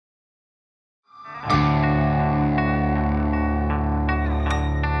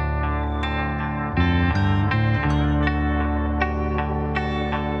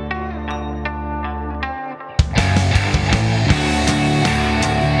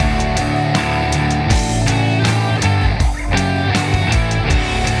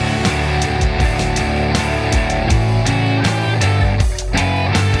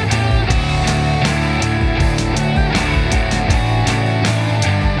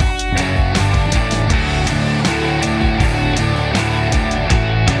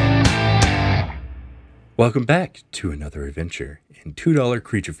Welcome back to another adventure in $2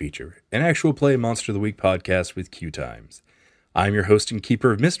 Creature Feature, an actual play Monster of the Week podcast with Q Times. I'm your host and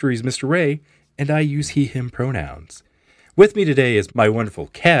keeper of mysteries, Mr. Ray, and I use he, him pronouns. With me today is my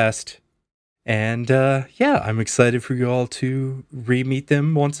wonderful cast, and I'm excited for you all to re-meet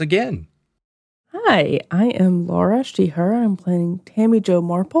them once again. Hi, I am Laura, she, her. I'm playing Tammy Jo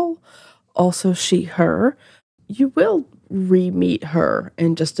Marple, also she, her. You will re-meet her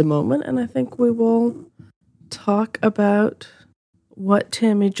in just a moment, and I think we will talk about what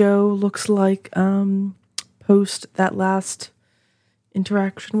Tammy Jo looks like post that last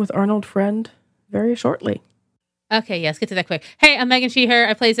interaction with Arnold Friend very shortly. Okay, yes, get to that quick. Hey, I'm Megan She, her.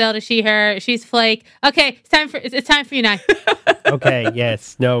 I play Zelda She, her. She's Flake. Okay, it's time for you now. Okay,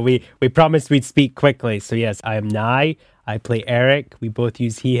 yes. No, we promised we'd speak quickly. So yes, I am Nye. I play Eric. We both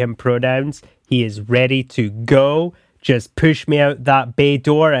use he, him pronouns. He is ready to go. Just push me out that bay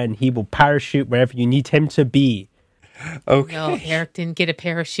door and he will parachute wherever you need him to be. Okay. No, Eric didn't get a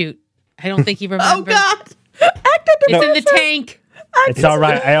parachute. I don't think he remembers. Oh, God! It's in the tank. It's all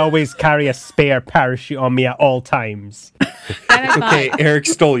right. I always carry a spare parachute on me at all times. Okay, Eric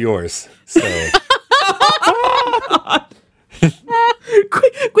stole yours. So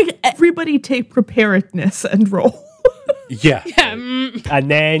Quick, everybody take preparedness and roll. yeah. And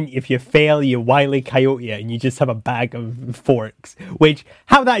then if you fail, you Wile E. Coyote it and you just have a bag of forks. Which,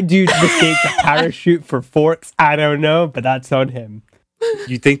 how that dude mistakes a parachute for forks, I don't know, but that's on him.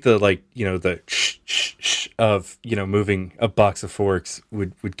 You think the shh of, moving a box of forks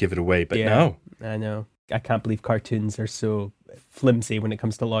would give it away, but no. I know. I can't believe cartoons are so flimsy when it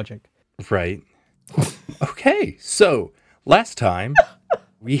comes to logic. Right. Okay, so last time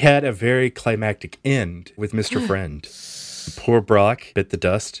we had a very climactic end with Mr. Friend. Poor Brock bit the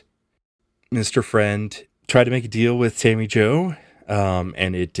dust. Mr. Friend tried to make a deal with Tammy Jo,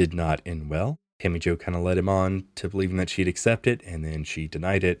 and it did not end well. Tammy Jo kind of led him on to believing that she'd accept it, and then she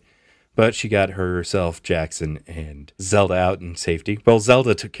denied it. But she got herself, Jackson, and Zelda out in safety. Well,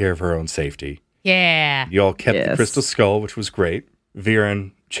 Zelda took care of her own safety. Yeah. You all kept the Yes. Crystal Skull, which was great.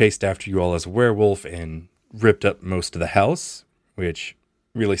 Viren chased after you all as a werewolf and ripped up most of the house, which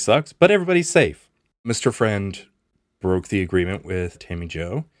really sucks, but everybody's safe. Mr. Friend broke the agreement with Tammy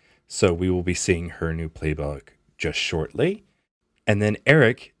Jo, so we will be seeing her new playbook just shortly. And then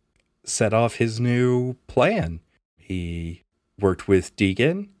Eric set off his new plan. He worked with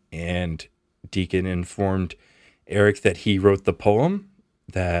Deacon, and Deacon informed Eric that he wrote the poem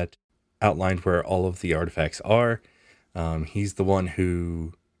that outlined where all of the artifacts are. He's the one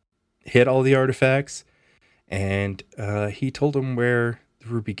who hid all the artifacts, and he told him where the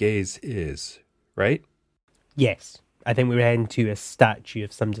Ruby Gaze is, right? Yes. I think we were heading to a statue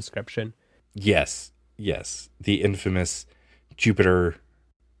of some description. Yes. The infamous Jupiter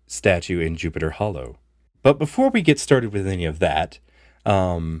statue in Jupiter Hollow. But before we get started with any of that,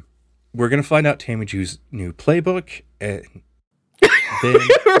 we're going to find out Tammy Jo's new playbook, and then...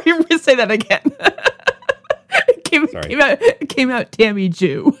 Say that again. Came out Tammy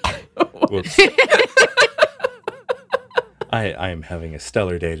Jo. Whoops. I am having a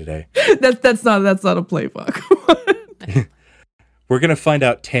stellar day today. That's not a playbook. We're going to find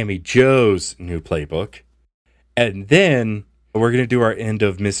out Tammy Jo's new playbook, and then we're going to do our end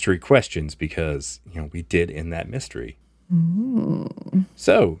of mystery questions because, we did end that mystery.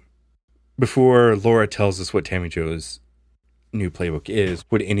 So, before Laura tells us what Tammy Jo's new playbook is,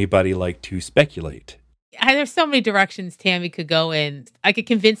 would anybody like to speculate? There's so many directions Tammy could go in. I could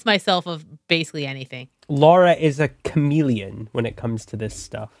convince myself of basically anything. Laura is a chameleon when it comes to this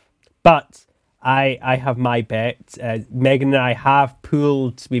stuff. But I have my bet. Megan and I have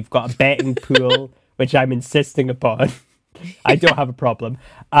pooled. We've got a betting pool, which I'm insisting upon. I don't have a problem.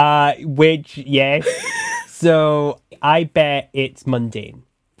 So I bet it's mundane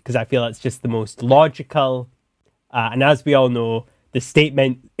because I feel it's just the most logical. And as we all know, the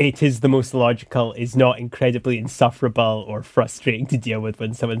statement, it is the most logical, is not incredibly insufferable or frustrating to deal with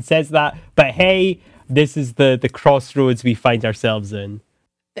when someone says that. But hey, this is the crossroads we find ourselves in.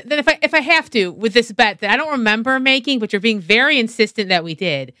 Then if I have to, with this bet that I don't remember making, but you're being very insistent that we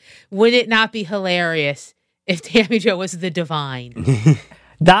did, would it not be hilarious if Tammy Jo was the divine?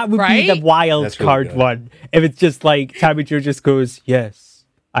 That would be the wild That's really card good. one. If it's just like Tammy Jo just goes, yes,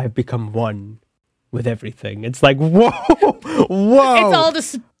 I have become one with everything. It's like, whoa.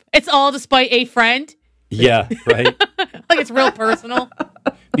 It's all despite a friend. Yeah, right? Like it's real personal.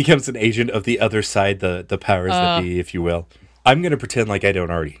 Becomes an agent of the other side, the powers that be, if you will. I'm going to pretend like I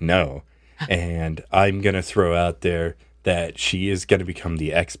don't already know, and I'm going to throw out there that she is going to become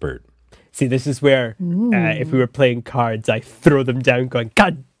the expert. See, this is where if we were playing cards, I throw them down going,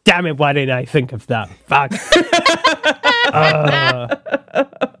 God Damn it, why didn't I think of that? Fuck.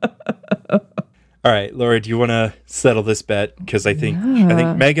 All right, Laura, do you want to settle this bet? Because I think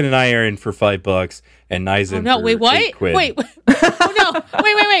Megan and I are in for $5 and Nye's in No, for wait, what? £8. Wait. Oh, no.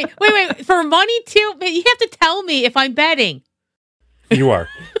 Wait. For money, too? You have to tell me if I'm betting. You are.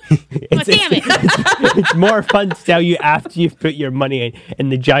 Oh, damn it. It's more fun to tell you after you've put your money in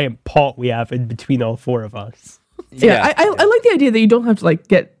the giant pot we have in between all four of us. Yeah, I like the idea that you don't have to like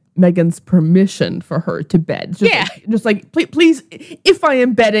get Megan's permission for her to bet. Just like please, if I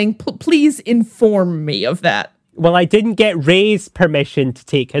am betting, please inform me of that. Well, I didn't get Ray's permission to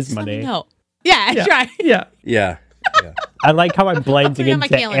take his money. No. Yeah, that's right. Yeah. Yeah. I like how I'm blending Put it on my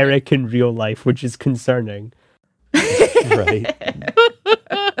into calendar. Eric in real life, which is concerning. Right.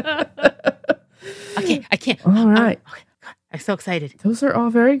 Okay, I can't. All right. I'm so excited. Those are all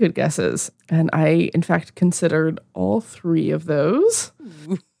very good guesses. And I, in fact, considered all three of those.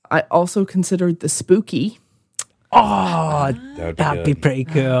 I also considered the spooky. Oh, That'd that'd be good. pretty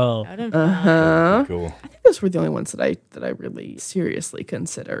cool. That'd be cool. I think those were the only ones that I really seriously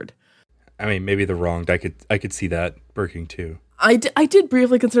considered. I mean, maybe the wronged. I could see that working too. I did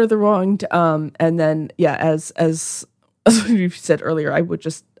briefly consider the wronged, and then as you said earlier, I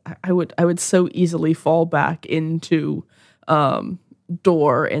would so easily fall back into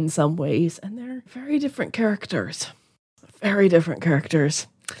Door in some ways, and they're very different characters. Very different characters.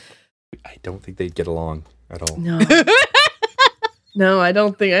 I don't think they'd get along at all. No, no, I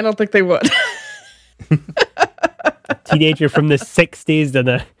don't think they would. Teenager from the 60s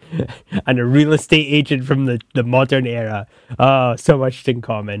and a real estate agent from the modern era. Oh, so much in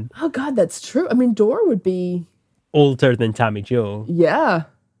common. Oh God, that's true. I mean, Door would be Older than Tammy Jo. yeah.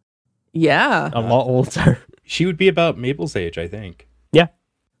 A lot older. She would be about Mabel's age, I think. Yeah.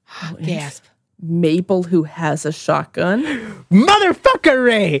 Gasp. Mabel who has a shotgun. Motherfucker,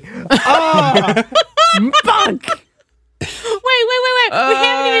 Ray! Oh, fuck! Wait. We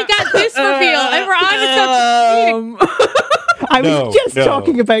haven't even got this reveal, and we're on to something. I was just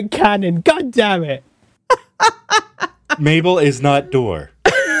talking about canon. God damn it. Mabel is not Door.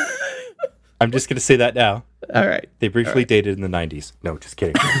 I'm just going to say that now. All right, They briefly dated in the 90s. No, just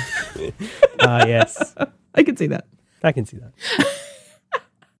kidding. Yes. I can see that. I can see that.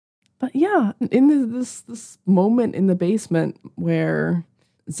 But yeah, in this moment in the basement where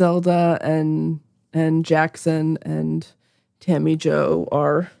Zelda and Jackson and Tammy Jo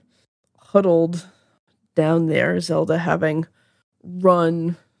are huddled down there, Zelda having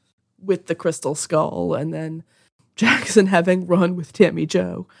run with the crystal skull, and then Jackson having run with Tammy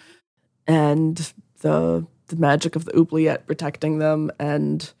Jo, and the magic of the oubliette protecting them,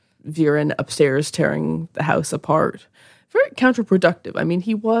 and Viren upstairs tearing the house apart. Very counterproductive. I mean,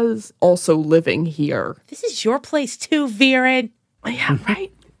 he was also living here. This is your place too, Viren. Yeah,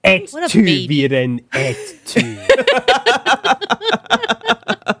 right? It's What a two, baby. Viren. It's two.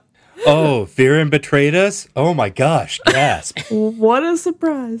 Oh, Viren betrayed us? Oh my gosh, gasp. What a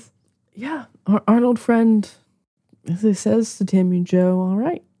surprise. Yeah, Arnold Friend, as he says to Tammy Jo, all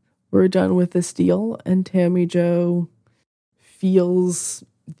right, we're done with this deal. And Tammy Jo feels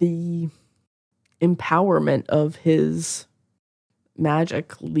the empowerment of his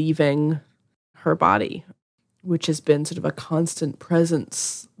magic leaving her body, which has been sort of a constant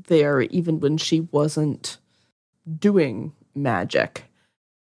presence there, even when she wasn't doing magic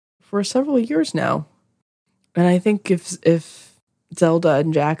for several years now. And I think if Zelda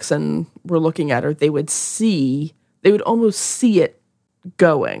and Jackson were looking at her, they would almost see it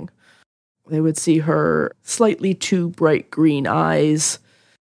going. They would see her slightly too bright green eyes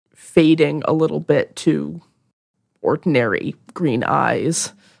fading a little bit to ordinary green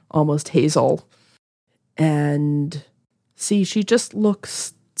eyes, almost hazel. And see, she just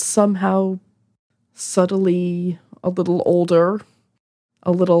looks somehow subtly a little older,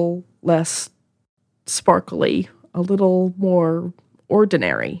 a little less sparkly, a little more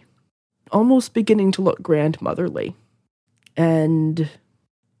ordinary, almost beginning to look grandmotherly. And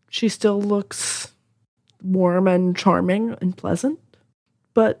she still looks warm and charming and pleasant,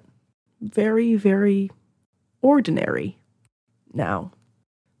 but very, very ordinary now.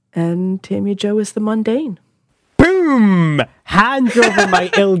 And Tammy Jo is the mundane. Boom! Hands over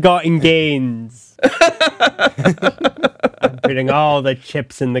my ill-gotten gains. I'm putting all the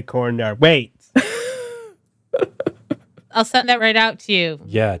chips in the corner. Wait. I'll send that right out to you.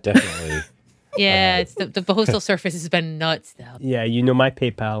 Yeah, definitely. Yeah, it's the postal service has been nuts though. Yeah, you know my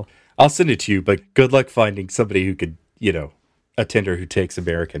PayPal. I'll send it to you, but good luck finding somebody who could, a Tinder who takes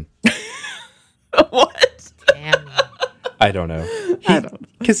American. What? Damn. I don't know.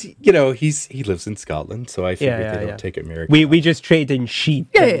 Because, he lives in Scotland, so I figured they don't take American. We just trade in sheep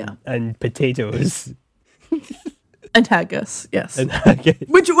and potatoes. And haggis, yes. And haggis.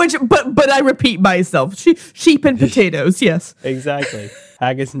 But I repeat myself. Sheep and potatoes, yes. Exactly.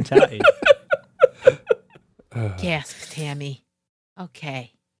 Haggis and tatty. Gasp, Tammy.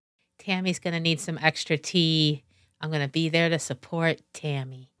 Okay. Tammy's going to need some extra tea. I'm going to be there to support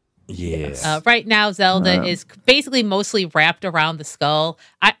Tammy. Yes. Right now, Zelda is basically mostly wrapped around the skull.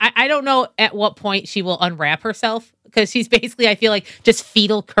 I don't know at what point she will unwrap herself, because she's basically, I feel like, just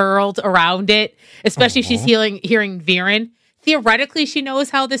fetal curled around it, especially if she's hearing Viren. Theoretically, she knows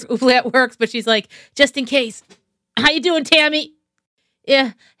how this oobleck works, but she's like, just in case. How you doing, Tammy?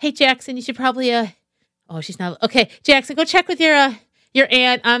 Yeah. Hey, Jackson, you should probably, oh, she's not. Okay, Jackson, go check with your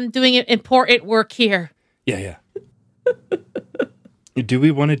aunt. I'm doing important work here. Yeah. Do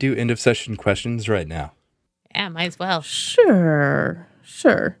we want to do end of session questions right now? Yeah, might as well. Sure.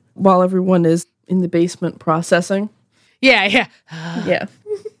 While everyone is in the basement processing. Yeah. Yeah.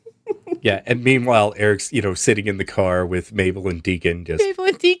 Yeah, and meanwhile, Eric's, sitting in the car with Mabel and Deacon. Mabel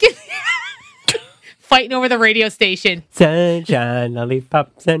and Deacon. Fighting over the radio station. Sunshine,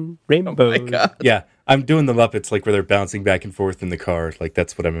 lollipops, and rainbows. Oh my God. Yeah, I'm doing the Muppets like where they're bouncing back and forth in the car. Like,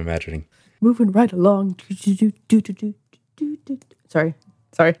 that's what I'm imagining. Moving right along. Sorry.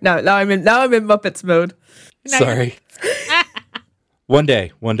 Now I'm in Muppets mode. Sorry. One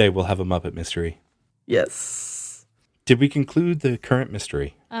day we'll have a Muppet mystery. Yes. Did we conclude the current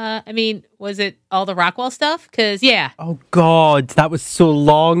mystery? Was it all the Rockwell stuff? Because, yeah. Oh, God, that was so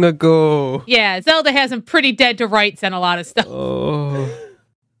long ago. Yeah, Zelda has him pretty dead to rights and a lot of stuff. Oh.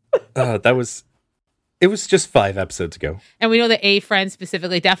 It was just 5 episodes ago. And we know that A friend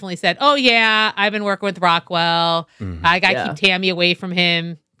specifically definitely said, oh, yeah, I've been working with Rockwell. I got to keep Tammy away from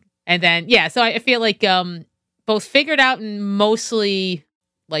him. And then, so I feel like both figured out and mostly,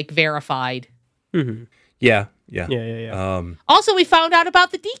 verified. Mm-hmm. Yeah. Also, we found out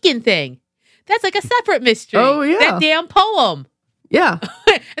about the Deacon thing. That's like a separate mystery. Oh, yeah. That damn poem. Yeah.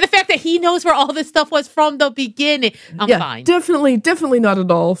 And the fact that he knows where all this stuff was from the beginning. I'm fine. Definitely not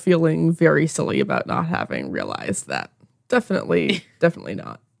at all feeling very silly about not having realized that. Definitely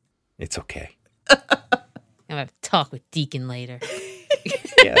not. It's okay. I'm going to talk with Deacon later.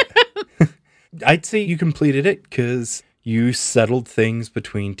 Yeah. I'd say you completed it because you settled things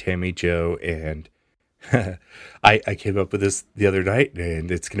between Tammy Jo and I came up with this the other night, and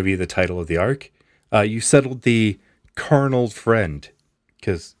it's going to be the title of the arc. You settled the Carnold Friend,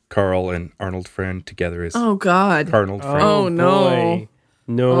 because Carl and Arnold Friend together is God. Carnold Friend. Oh, no. Boy.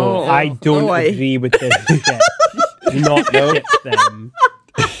 No, I don't agree with this shit. Do not ship them.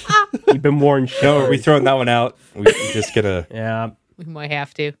 You've been warned. No, are we throwing that one out? We're just going to Yeah. We might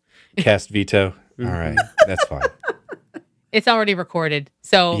have to. cast veto? All right, that's fine. It's already recorded.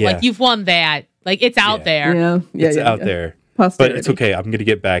 So, you've won that. It's out there. Yeah. It's out there. Posterity. But it's okay. I'm going to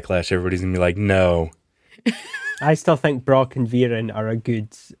get backlash. Everybody's going to be like, no. I still think Brock and Viren are a good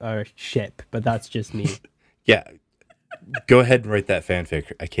ship, but that's just me. Yeah. Go ahead and write that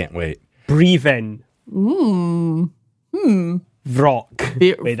fanfic. I can't wait. Breathin. Vrock.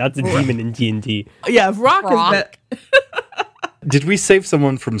 Wait, that's a demon in D&D. Yeah, Vrock is that. Did we save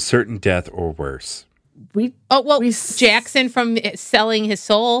someone from certain death or worse? Jackson from selling his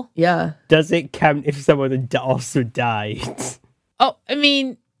soul. Yeah. Does it count if someone also died? Oh, I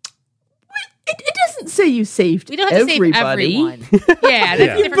mean, it doesn't say you saved we don't have to everybody. save everyone. Yeah,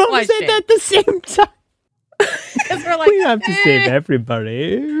 that's a different question. Said that at the same time. Because we're like, We have to save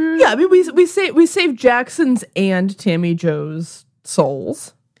everybody. Yeah, I mean we saved Jackson's and Tammy Jo's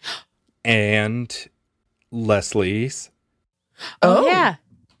souls. And Leslie's. Oh, yeah.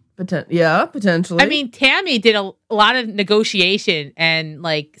 Potentially. I mean, Tammy did a lot of negotiation and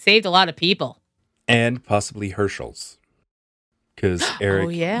saved a lot of people. And possibly Herschel's. Because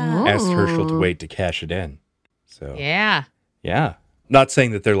Eric yeah. asked Herschel to wait to cash it in. So Yeah. Not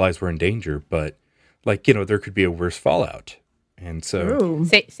saying that their lives were in danger, but there could be a worse fallout. And so True.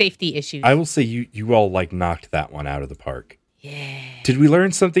 Safety issues. I will say you all knocked that one out of the park. Yeah. Did we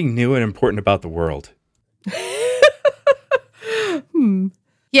learn something new and important about the world?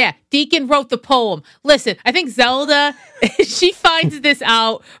 Yeah, Deacon wrote the poem. Listen, I think Zelda, she finds this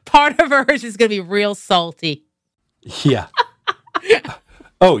out. Part of hers is going to be real salty. Yeah.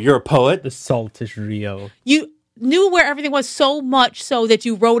 Oh, you're a poet? The salt is real. You knew where everything was so much so that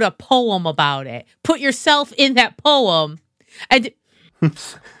you wrote a poem about it. Put yourself in that poem. And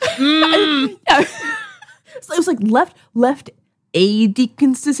It was left a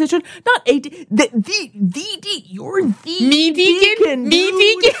Deacon's decision, not a the you're the me Deacon, dude.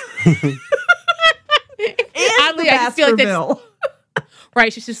 me Deacon. And Oddly, I just feel like Baskerville.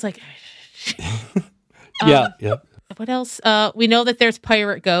 Right. She's just like, Yeah. what else? We know that there's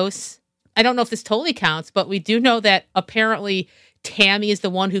pirate ghosts. I don't know if this totally counts, but we do know that apparently Tammy is the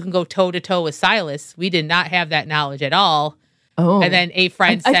one who can go toe to toe with Silas. We did not have that knowledge at all. Oh, And then a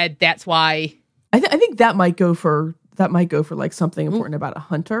friend said that's why. I think that might go for like something important about a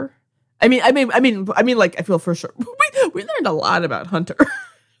hunter. I mean, like I feel for sure we learned a lot about Hunter.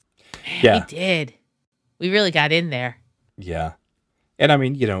 Yeah. We did. We really got in there. Yeah. And I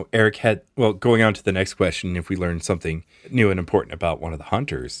mean, Eric had, going on to the next question, if we learned something new and important about one of the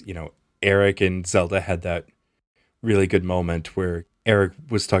hunters, Eric and Zelda had that really good moment where Eric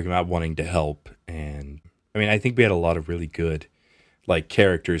was talking about wanting to help. And I mean, I think we had a lot of really good, like,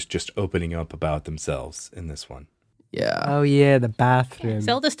 characters just opening up about themselves in this one. Yeah. Oh yeah, the bathroom.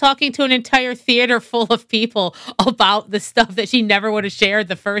 Zelda's talking to an entire theater full of people about the stuff that she never would have shared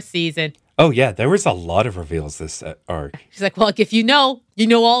the first season. Oh, yeah. There was a lot of reveals this arc. She's like, well, if you know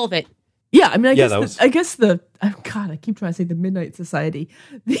all of it. Yeah, I mean, Yeah, I guess the God, I keep trying to say the Midnight Society.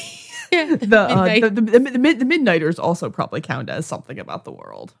 The Midnighters also probably count as something about the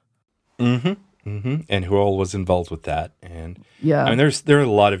world. Mm-hmm. Mm-hmm. And who all was involved with that. And Yeah. I mean, there are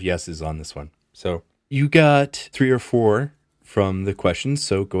a lot of yeses on this one. So you got 3 or 4 from the questions.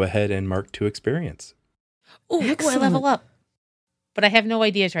 So go ahead and mark to experience. Ooh, I level up. But I have no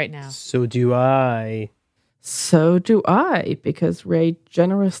ideas right now. So do I. So do I, because Ray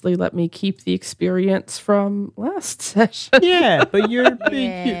generously let me keep the experience from last session. Yeah, but you're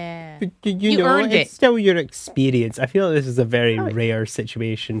Yeah. you You know, earned it's it. still your experience. I feel like this is a very rare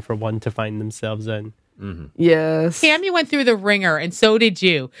situation for one to find themselves in. Mm-hmm. Yes. Tammy went through the ringer, and so did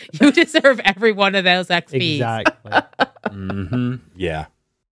you. You deserve every one of those XPs. Exactly. Mm-hmm. Yeah.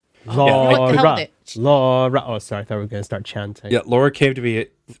 what the hell with it? Laura. Oh, sorry, I thought we were going to start chanting. Yeah. Laura came to me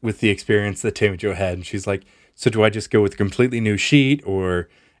with the experience that Tammy Jo had, and she's like, "So do I just go with a completely new sheet, or?"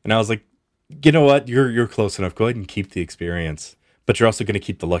 And I was like, "You know what? You're close enough. Go ahead and keep the experience, but you're also going to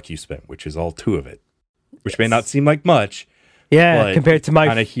keep the luck you spent, which is all 2 of it, which may not seem like much. Yeah, But compared to my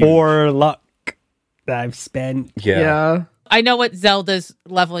kinda huge. 4 luck that I've spent. Yeah. I know what Zelda's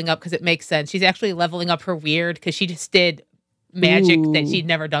leveling up because it makes sense. She's actually leveling up her weird because she just did magic that she'd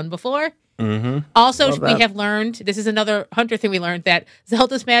never done before. Mm-hmm. Also, Love we that. have learned, this is another Hunter thing we learned, that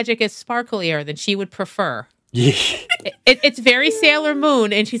Zelda's magic is sparklier than she would prefer. Yeah. It's very Sailor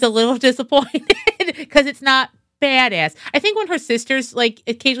Moon, and she's a little disappointed because it's not badass. I think when her sisters like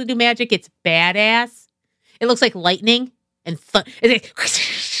occasionally do magic, it's badass. It looks like lightning and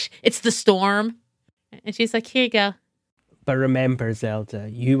it's the storm. And she's like, here you go. But remember, Zelda,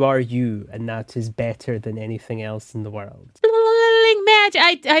 you are you, and that is better than anything else in the world.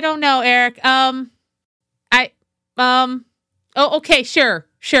 Magic. I don't know, Eric. Oh, okay, sure.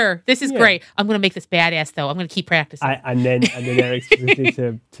 This is great. I'm gonna make this badass though. I'm gonna keep practicing. And then Eric's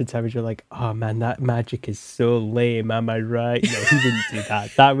listening to Tammy Jo like, oh man, that magic is so lame. Am I right? No, he wouldn't do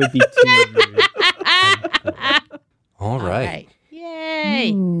that. That would be too rude. All right.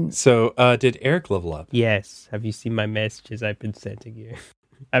 Yay. So did Eric level up? Yes. Have you seen my messages I've been sending you?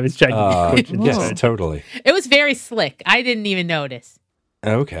 I was trying to be coaching. Yes, totally. It was very slick. I didn't even notice.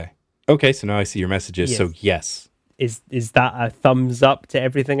 Okay, so now I see your messages. Yes. So yes. Is that a thumbs up to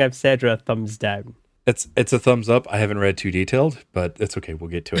everything I've said, or a thumbs down? It's a thumbs up. I haven't read too detailed, but it's okay. We'll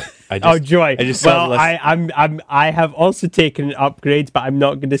get to it. Oh joy! I just saw well, I have also taken an upgrade, but I'm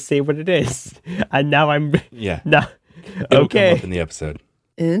not going to say what it is. And now I'm Yeah. now It'll come okay. up in the episode.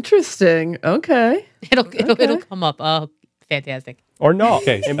 Interesting. Okay. It'll come up. Oh, fantastic. Or not.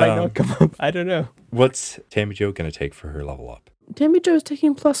 Okay, It might not come up. I don't know. What's Tammy Jo gonna take for her level up? Tammy Jo's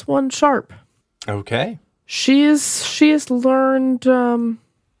taking +1 sharp. Okay. She has learned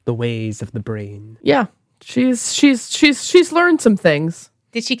The ways of the brain. yeah. She's learned some things.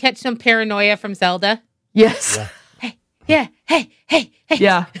 Did she catch some paranoia from Zelda? Yes. Yeah. Hey.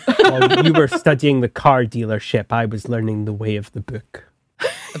 Yeah. While you were studying the car dealership, I was learning the way of the book.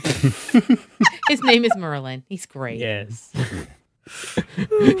 His name is Merlin. He's great. Yes.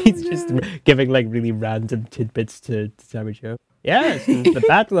 He's just giving like really random tidbits to Tammy Jo. Yes, in the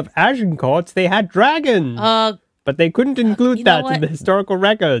Battle of Agincourt, they had dragons, but they couldn't include you know that what? in the historical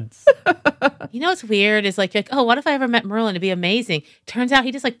records. You know what's weird is like, oh, what if I ever met Merlin? It'd be amazing. Turns out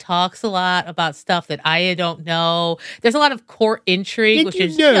he just like talks a lot about stuff that I don't know. There's a lot of court intrigue, which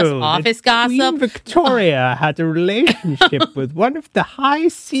is just office that Queen gossip. Victoria had a relationship with one of the High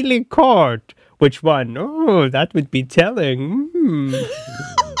Sealing Court. Which one? Oh, that would be telling.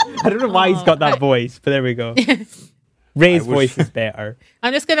 I don't know why he's got that voice, but there we go. Ray's voice is better.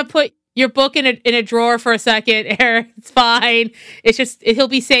 I'm just gonna put your book in a drawer for a second, Eric. It's fine. It's just he'll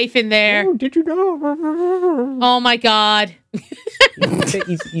be safe in there. Oh, did you know? Oh my God.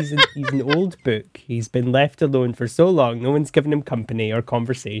 He's an old book. He's been left alone for so long. No one's given him company or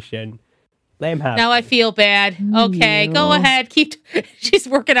conversation. Let him have. Now I feel bad. Okay, go ahead. She's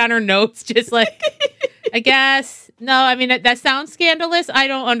working on her notes, just like, I guess. No, I mean, that sounds scandalous. I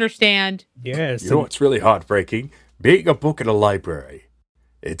don't understand. Yes. You know what's really heartbreaking? Being a book in a library.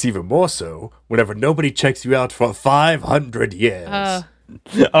 It's even more so whenever nobody checks you out for 500 years.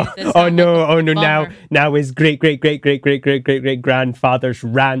 Oh no! Bummer. Now his great grandfather's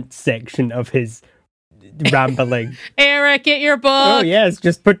rant section of his rambling. Eric, get your book. Oh yes,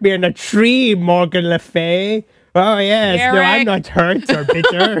 just put me in a tree, Morgan Le Fay. Oh yes, no, I'm Eric. not hurt or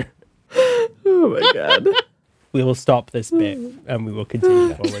bitter. Oh my god. We will stop this bit and we will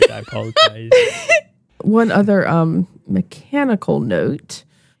continue forward. I apologize. One other mechanical note.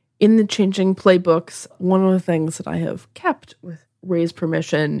 In the changing playbooks, one of the things that I have kept with Ray's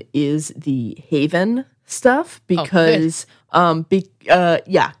permission is the Haven stuff because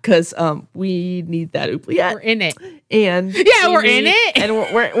we need that oubliette. We're in it. And We're in it. And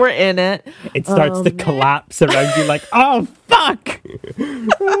we're in it. It starts to collapse around you like, oh fuck.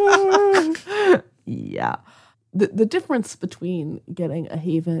 Yeah. The difference between getting a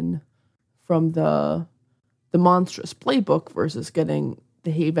Haven from the monstrous playbook versus getting the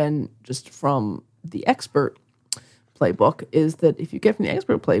Haven just from the expert playbook is that if you get from the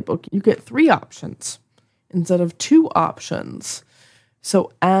expert playbook, you get 3 options instead of 2 options.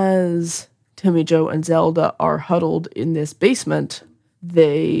 So as Timmy, Joe, and Zelda are huddled in this basement,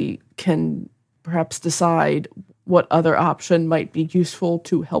 they can perhaps decide what other option might be useful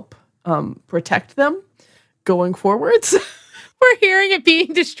to help protect them going forwards. We're hearing it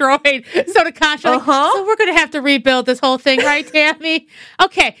being destroyed. So to Kasha, so we're going to have to rebuild this whole thing, right, Tammy?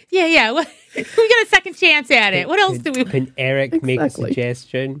 Okay, yeah. We got a second chance at it. What else do we... Can Eric make a Exactly.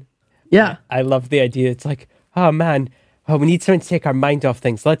 suggestion? Yeah. I love the idea. It's like, oh man, we need something to take our mind off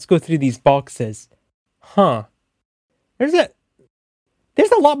things. Let's go through these boxes. Huh. There's a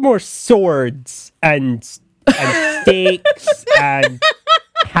lot more swords and stakes and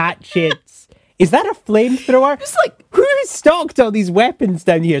hatchets. Is that a flamethrower? It's like, Who stocked all these weapons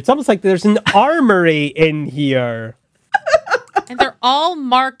down here? It's almost like there's an armory in here. And they're all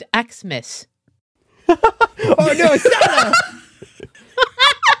marked Xmas. Oh no, Sarah!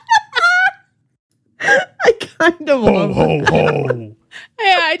 I kind of love it. ho.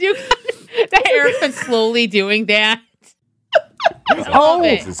 Yeah, I do. That Eric's been slowly doing that. Oh,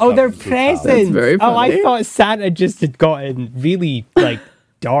 it. they're That's presents. That's very Oh, I funny. thought Santa just had gotten really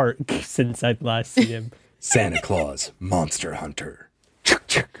dark since I'd last seen him. Santa Claus, Monster Hunter.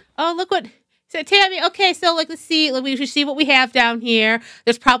 Oh, look what... So, Tammy, okay, so, let's see. We should see what we have down here.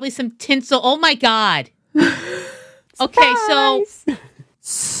 There's probably some tinsel. Oh, my God. Okay, so...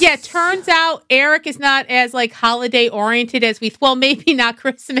 Yeah, turns out Eric is not as, holiday-oriented as we... Well, maybe not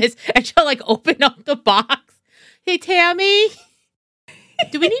Christmas. And she'll, open up the box. Hey, Tammy,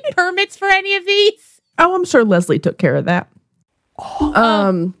 do we need permits for any of these? Oh, I'm sure Leslie took care of that.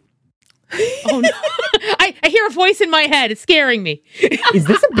 Oh, no. I hear a voice in my head. It's scaring me. Is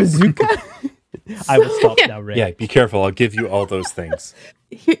this a bazooka? I will stop now, Rick. Yeah, be careful. I'll give you all those things.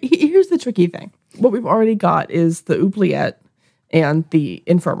 Here's the tricky thing. What we've already got is the oubliette and the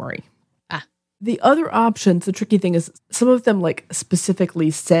infirmary. The other options, the tricky thing is some of them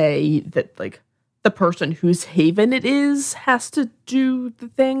specifically say that the person whose haven it is has to do the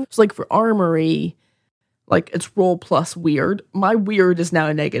thing. So for armory, it's roll plus weird. My weird is now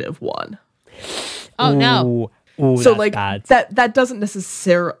a -1. Oh, no. Ooh, So that's bad. that doesn't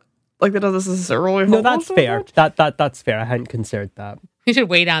necessarily No, help that's us so fair. much. That's fair. I hadn't considered that. We should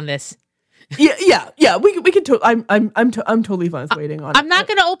wait on this. Yeah. We can. I'm totally fine with waiting on. I'm not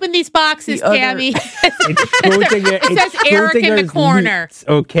going to open these boxes, The other- Tammy. It's Schrodinger. It says Eric in the Schrodinger's corner. loot,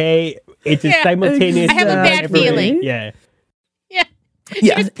 okay, it is Yeah. simultaneous. I have a bad feeling. Yeah, Yeah.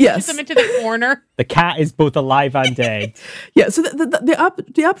 Yes, She just yes. pushes them into the corner. the cat is both alive and dead. Yeah, so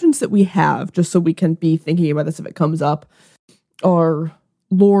the options that we have, just so we can be thinking about this if it comes up, are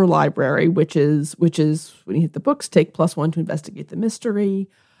lore library, which is when you hit the books, take +1 to investigate the mystery.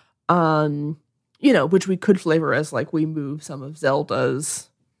 Which we could flavor as we move some of Zelda's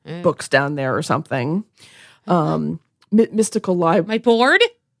books down there or something. Mystical library. My board?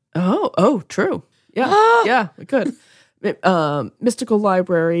 Oh, true. Yeah, we could. Mystical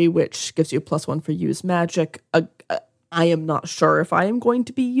library, which gives you a +1 for use magic. I am not sure if I am going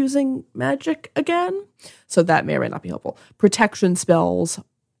to be using magic again, so that may or may not be helpful. Protection spells,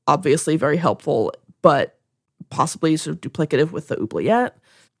 obviously very helpful, but possibly sort of duplicative with the oubliette.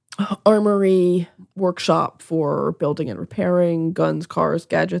 Armory, workshop for building and repairing, guns, cars,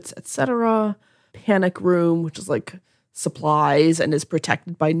 gadgets, etc. Panic room, which is supplies and is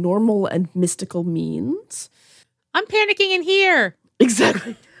protected by normal and mystical means. I'm panicking in here.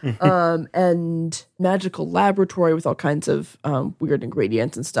 Exactly. And magical laboratory with all kinds of weird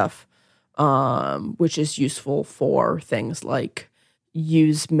ingredients and stuff, which is useful for things like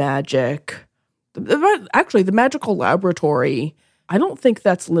use magic. Actually, the magical laboratory, I don't think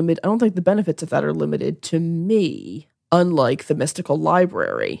that's limited. I don't think the benefits of that are limited to me, unlike the mystical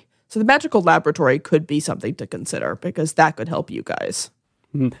library. So the magical laboratory could be something to consider because that could help you guys.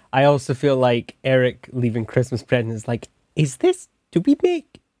 I also feel like Eric leaving Christmas present is like, do we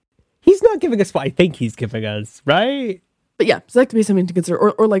make... He's not giving us what I think he's giving us, right? But yeah, so that could be something to consider.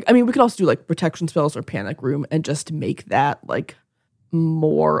 Or like, I mean, we could also do like protection spells or panic room and just make that like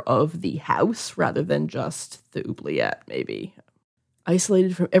more of the house rather than just the oubliette, maybe.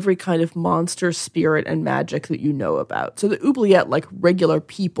 Isolated from every kind of monster, spirit, and magic that you know about. So the oubliette, like regular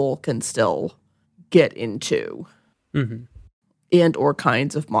people can still get into. Mm-hmm. And or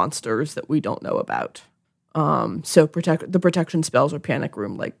kinds of monsters that we don't know about. So the protection spells or panic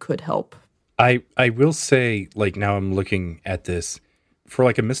room like could help. I will say, like, now I'm looking at this for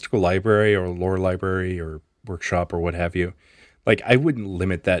like a mystical library or lore library or workshop or what have you. Like, I wouldn't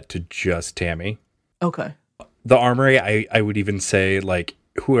limit that to just Tammy. Okay. The armory, I would even say, like,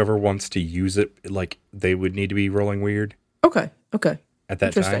 whoever wants to use it, like, they would need to be rolling weird. Okay. At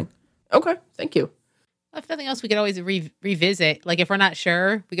that time. Okay. Thank you. If nothing else, we could always revisit. Like, if we're not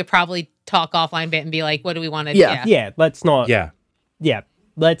sure, we could probably talk offline a bit and be like, what do we want to do? Yeah, let's not... Yeah.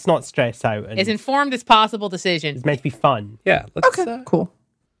 Let's not stress out. And As informed as possible decision. it's meant to be fun. Yeah. Cool.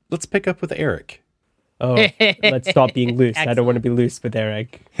 Let's pick up with Eric. Oh, let's stop being loose. I don't want to be loose with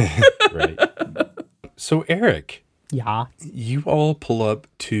Eric. Right. So, Eric, Yeah. you all pull up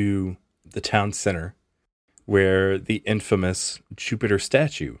to the town center where the infamous Jupiter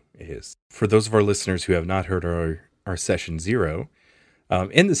statue is. For those of our listeners who have not heard our session 0,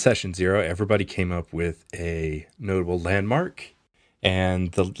 in the session 0, everybody came up with a notable landmark.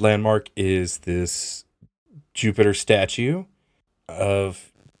 And the landmark is this Jupiter statue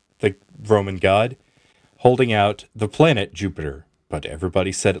of the Roman god holding out the planet Jupiter. But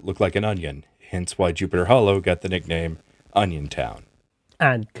everybody said it looked like an onion, hence why Jupiter Hollow got the nickname Onion Town.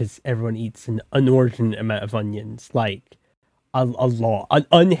 And because everyone eats an inordinate amount of onions, like a lot, an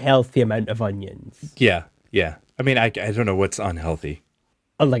unhealthy amount of onions. Yeah. I mean, I don't know what's unhealthy.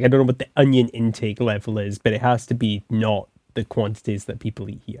 Like, I don't know what the onion intake level is, but it has to be not the quantities that people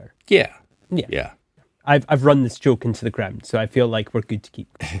eat here. Yeah. I've run this joke into the ground, so I feel like we're good to keep.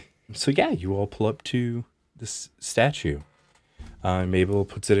 So yeah, you all pull up to this statue. Mabel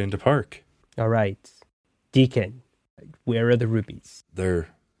puts it into park. All right. Deacon, where are the rubies? They're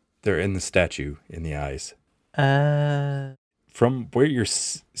in the statue, in the eyes. Uh, From where you're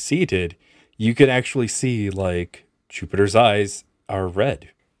seated, you can actually see, like, Jupiter's eyes are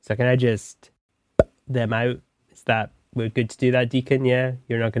red. so can I just them out? Is that we're good to do that, Deacon? Yeah,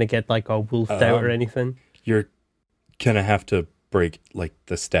 you're not going to get like all wolfed out or anything. You're gonna have to break, like,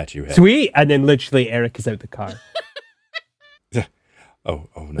 the statue head. Sweet, and then literally Eric is out the car, Oh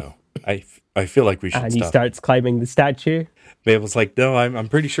no. I feel like we should and he stop. starts climbing the statue. Mabel's like, no, I'm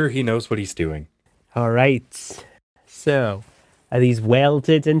pretty sure he knows what he's doing. All right. So, are these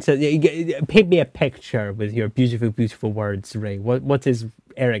welded into? Paint me a picture with your beautiful, beautiful words, Ray. What is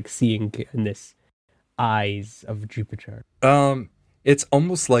Eric seeing in this eyes of Jupiter? It's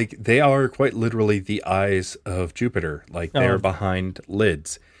almost like they are quite literally the eyes of Jupiter. Like, they're behind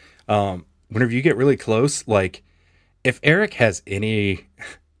lids. Whenever you get really close, like, if Eric has any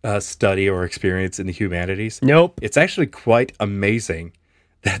study or experience in the humanities, Nope. it's actually quite amazing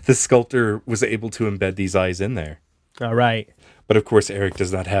that the sculptor was able to embed these eyes in there. All right. But of course, Eric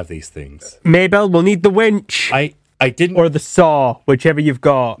does not have these things. Mabel, we'll need the winch I didn't or the saw, whichever you've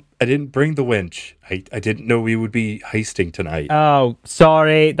got. I didn't bring the winch. I didn't know we would be heisting tonight. Oh,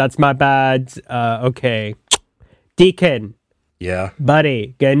 sorry, that's my bad. Okay. Deacon, Yeah.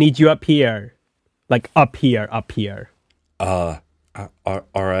 buddy, gonna need you up here. Like, up here. All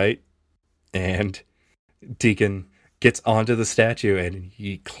right. And Deacon gets onto the statue and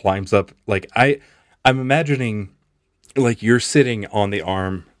he climbs up. Like, I'm imagining, like, you're sitting on the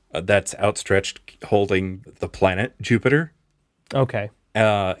arm that's outstretched holding the planet Jupiter. Okay.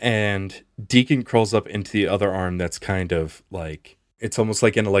 And Deacon crawls up into the other arm that's kind of like, it's almost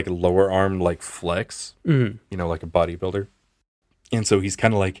like in a lower arm, like flex, Mm. you know, like a bodybuilder. And so he's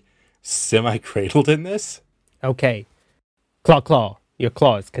kind of like semi-cradled in this. Okay. Claw. Your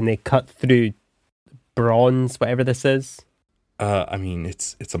claws, can they cut through bronze, whatever this is? I mean,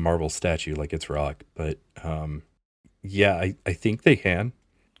 it's a marble statue, like it's rock, but yeah, I think they can.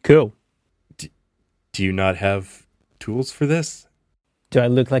 Cool. Do you not have tools for this? Do I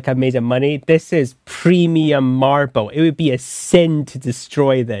look like I made of money? This is premium marble. It would be a sin to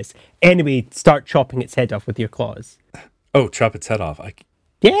destroy this. Anyway, start chopping its head off with your claws. Oh, chop its head off.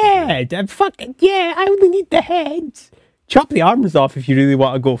 Yeah, I only need the head. Chop the arms off if you really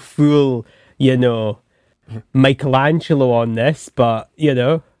want to go full, Michelangelo on this, but,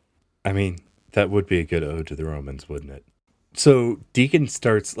 I mean, that would be a good ode to the Romans, wouldn't it? So Deacon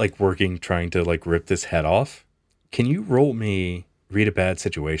starts working, trying to rip this head off. Can you roll me read a bad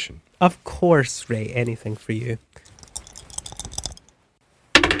situation? Of course, Ray, anything for you.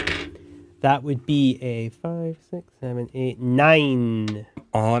 That would be a 5, 6, 7, 8, 9.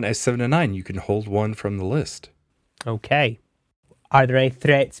 On a 7 to 9, you can hold one from the list. Okay. Are there any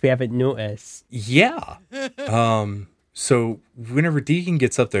threats we haven't noticed? Yeah. So whenever Deacon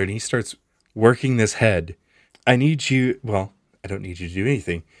gets up there and he starts working this head, I don't need you to do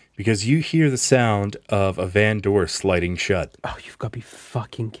anything because you hear the sound of a van door sliding shut. Oh, you've got to be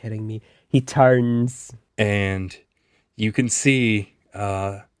fucking kidding me. He turns. And you can see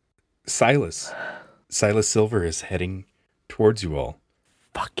Silas. Silas Silver is heading towards you all.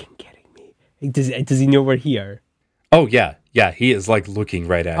 Fucking kidding me. Does he know we're here? Oh, yeah. Yeah, he is looking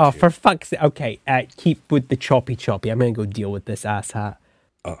right at you. Oh, for fuck's sake. Okay, keep with the choppy. I'm going to go deal with this asshat.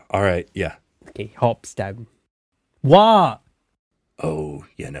 Oh, all right, yeah. Okay, hops down. What? Oh,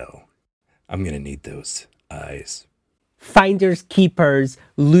 I'm going to need those eyes. Finders, keepers,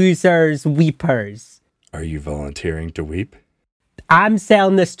 losers, weepers. Are you volunteering to weep? I'm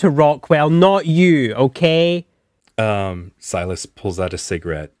selling this to Rockwell, not you, okay? Silas pulls out a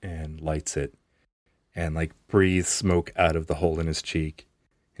cigarette and lights it and breathes smoke out of the hole in his cheek.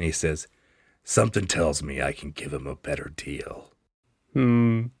 And he says, "Something tells me I can give him a better deal."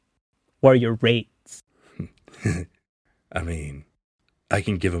 What are your rates? I mean, I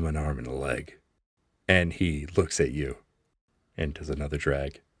can give him an arm and a leg. And he looks at you and does another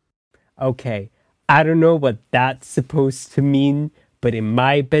drag. Okay, I don't know what that's supposed to mean, but in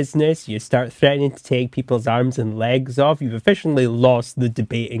my business, you start threatening to take people's arms and legs off, you've officially lost the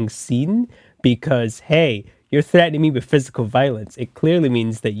debating scene because, hey, you're threatening me with physical violence. It clearly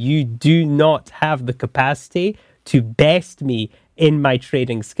means that you do not have the capacity to best me in my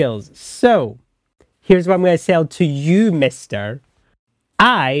trading skills. So, here's what I'm going to sell to you, mister.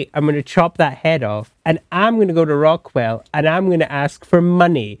 I am going to chop that head off and I'm going to go to Rockwell and I'm going to ask for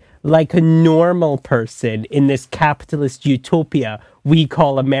money like a normal person in this capitalist utopia we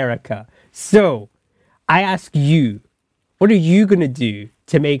call America. So, I ask you, what are you going to do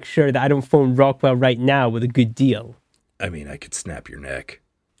to make sure that I don't phone Rockwell right now with a good deal? I mean, I could snap your neck.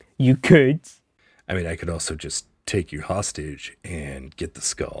 You could. I mean, I could also just take you hostage and get the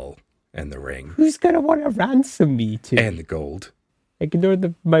skull and the ring. Who's going to want to ransom me to? And the gold. Ignore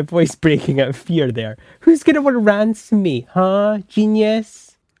my voice breaking out of fear there. Who's going to want to ransom me, huh,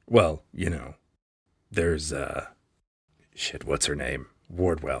 genius? Well, there's, what's her name?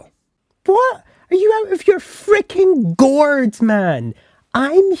 Wardwell. What? Are you out of your freaking gourd, man?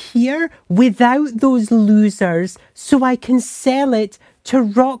 I'm here without those losers so I can sell it to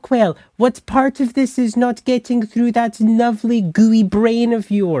Rockwell. What part of this is not getting through that lovely gooey brain of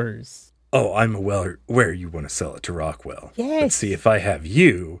yours? Oh, I'm aware you want to sell it to Rockwell. Yes. But see, if I have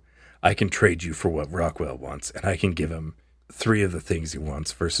you, I can trade you for what Rockwell wants, and I can give him 3 of the things he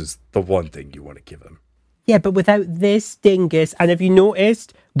wants versus the one thing you want to give him. Yeah, but without this dingus, and have you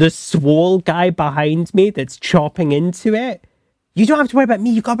noticed the swole guy behind me that's chopping into it? You don't have to worry about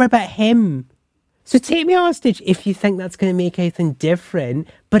me, you got to worry about him. So take me hostage if you think that's going to make anything different,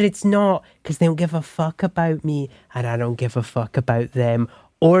 but it's not, because they don't give a fuck about me, and I don't give a fuck about them,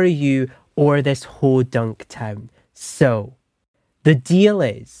 or you, or this whole dunk town. So, the deal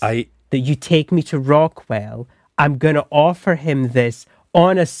is that you take me to Rockwell, I'm going to offer him this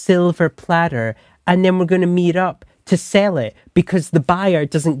on a silver platter, and then we're going to meet up to sell it, because the buyer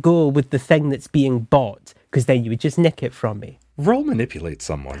doesn't go with the thing that's being bought, because then you would just nick it from me. Roll manipulate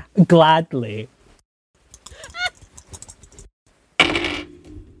someone. Gladly.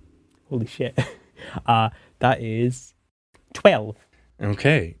 Holy shit. That is 12.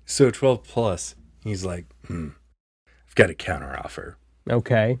 Okay, so 12 plus. He's like, I've got a counter offer.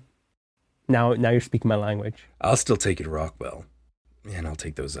 Okay. Now you're speaking my language. I'll still take you to Rockwell. And I'll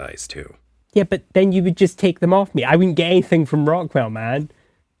take those eyes too. Yeah, but then you would just take them off me. I wouldn't get anything from Rockwell, man.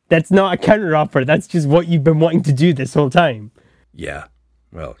 That's not a counter offer. That's just what you've been wanting to do this whole time. Yeah.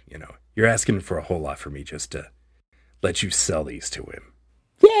 Well, you're asking for a whole lot for me just to let you sell these to him.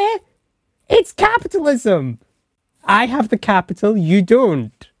 Yeah. It's capitalism. I have the capital, you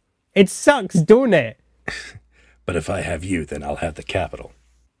don't. It sucks, don't it? But if I have you, then I'll have the capital.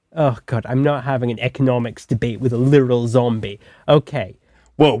 Oh, God, I'm not having an economics debate with a literal zombie. Okay.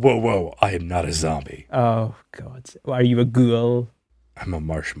 Whoa, whoa, whoa. I am not a zombie. Oh, God. Are you a ghoul? I'm a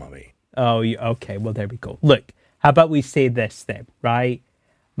marsh mummy. Oh, okay. Well, there we go. Look, how about we say this then, right?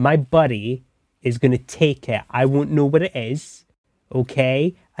 My buddy is going to take it. I won't know what it is,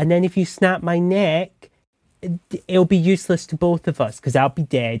 okay? And then if you snap my neck, it'll be useless to both of us because I'll be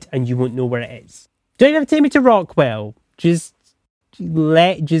dead and you won't know where it is. Don't even have to take me to Rockwell.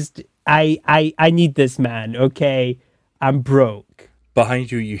 I need this, man, okay? I'm broke.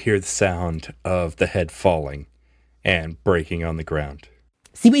 Behind you, you hear the sound of the head falling and breaking on the ground.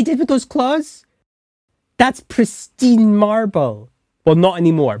 See what he did with those claws? That's pristine marble. Well, not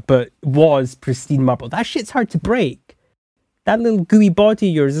anymore, but was pristine marble. That shit's hard to break. That little gooey body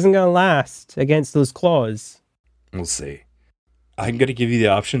of yours isn't going to last against those claws. We'll see. I'm going to give you the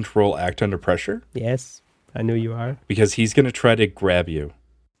option to roll Act Under Pressure. Yes, I know you are. Because he's going to try to grab you.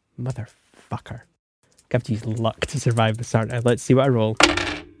 Motherfucker. I have to use luck to survive this, aren't I? Let's see what I roll.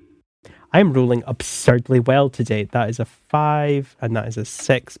 I'm rolling absurdly well today. That is a 5, and that is a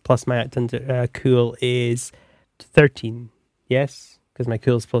 6, plus my Act Under Cool is 13. Yes? Because my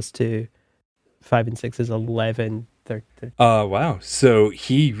Cool is plus 2. 5 and 6 is 11. 13. Wow. So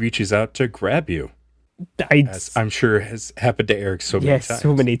he reaches out to grab you. As I'm sure has happened to Eric so many times. Yes,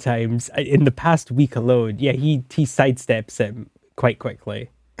 so many times. In the past week alone. Yeah, he sidesteps him quite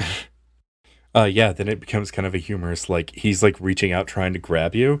quickly. Yeah, then it becomes kind of a humorous, like, he's, like, reaching out trying to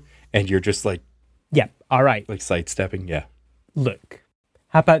grab you, and you're just, like... Yeah, all right. Like, sidestepping, yeah. Look,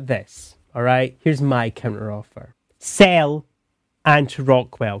 how about this, all right? Here's my counter-offer. Sell and to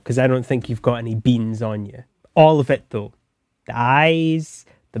Rockwell, because I don't think you've got any beans on you. All of it, though. The eyes,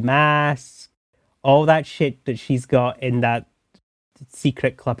 the mask, all that shit that she's got in that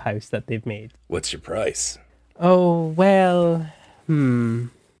secret clubhouse that they've made. What's your price? Oh, well,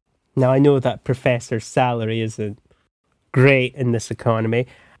 Now, I know that Professor's salary isn't great in this economy.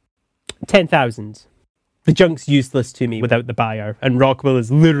 10,000. The junk's useless to me without the buyer, and Rockwell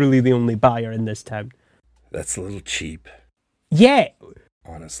is literally the only buyer in this town. That's a little cheap. Yeah.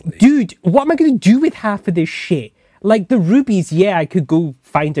 Honestly. Dude, what am I going to do with half of this shit? Like, the rubies, yeah, I could go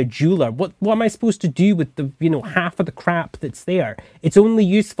find a jeweler. What am I supposed to do with the, half of the crap that's there? It's only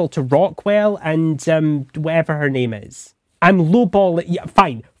useful to Rockwell and whatever her name is. I'm lowballing. Yeah,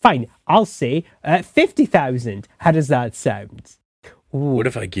 fine. I'll say 50,000. How does that sound? Ooh. What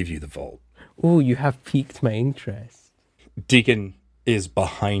if I give you the vault? Oh, you have piqued my interest. Deacon is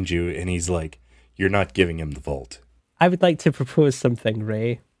behind you, and he's like, you're not giving him the vault. I would like to propose something,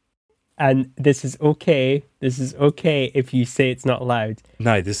 Ray. And this is okay. This is okay if you say it's not allowed.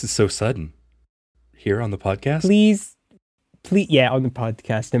 No, this is so sudden. Here on the podcast? Please, yeah, on the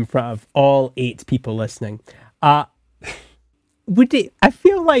podcast in front of all 8 people listening. I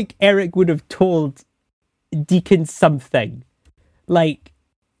feel like Eric would have told Deacon something. Like,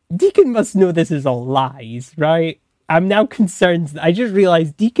 Deacon must know this is all lies, right? I'm now concerned. I just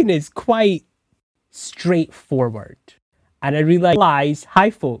realized Deacon is quite straightforward. And I realize lies. Hi,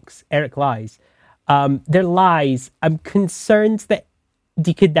 folks. Eric lies. They're lies. I'm concerned that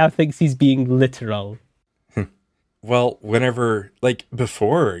Deacon now thinks he's being literal. Well, whenever, like,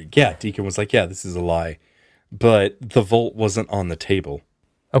 before, yeah, Deacon was like, yeah, this is a lie. But the vault wasn't on the table.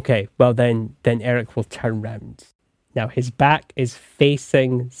 Okay, well then Eric will turn round. Now his back is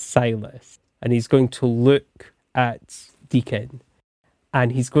facing Silas, and he's going to look at Deacon,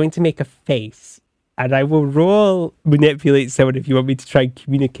 and he's going to make a face, and I will roll manipulate someone if you want me to try and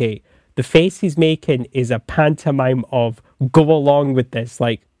communicate. The face he's making is a pantomime of go along with this,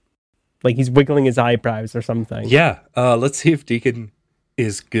 like he's wiggling his eyebrows or something. Yeah, let's see if Deacon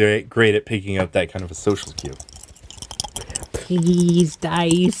is great at picking up that kind of a social cue. Please,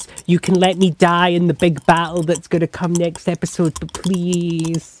 dice. You can let me die in the big battle that's going to come next episode, but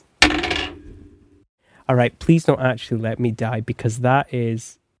please. All right, please don't actually let me die, because that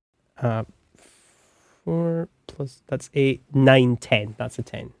is 4 plus, that's 8, 9, 10. That's a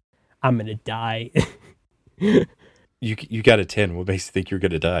 10. I'm going to die. You got a 10. What makes you think you're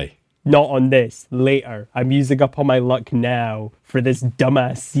going to die? Not on this. Later. I'm using up all my luck now for this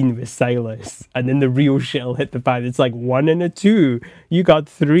dumbass scene with Silas. And then the real shit'll hit the fan. It's like 1 and a 2. You got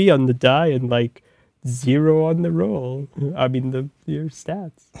 3 on the die and like 0 on the roll. I mean, your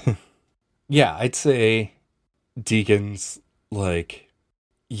stats. Yeah, I'd say Deacon's like,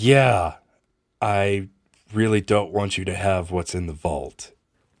 yeah, I really don't want you to have what's in the vault.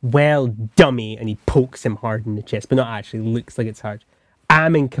 Well, dummy. And he pokes him hard in the chest, but not actually. Looks like it's hard.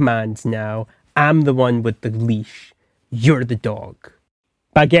 I'm in command now. I'm the one with the leash. You're the dog.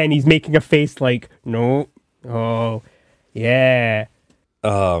 But again, he's making a face like, no. Oh, yeah.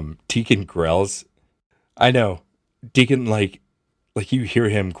 Deacon growls. I know. Deacon, like you hear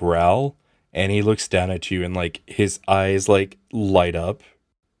him growl, and he looks down at you, and like his eyes like light up,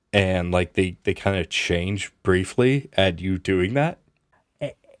 and like they kind of change briefly at you doing that.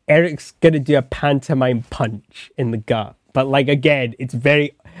 Eric's gonna do a pantomime punch in the gut, but like again,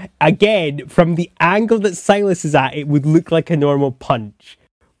 from the angle that Silas is at, it would look like a normal punch.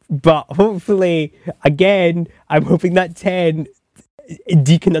 But hopefully, again, I'm hoping that 10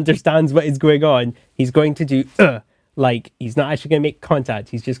 Deacon understands what is going on. He's going to do like he's not actually going to make contact.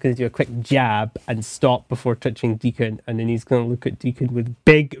 He's just going to do a quick jab and stop before touching Deacon, and then he's going to look at Deacon with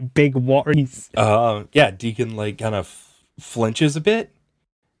big wateries. Yeah, Deacon like kind of flinches a bit,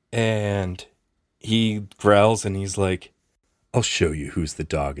 and he growls, and he's like, "I'll show you who's the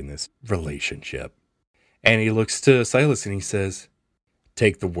dog in this relationship." And he looks to Silas and he says,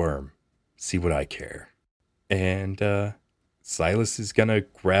 "Take the worm. See what I care." And Silas is gonna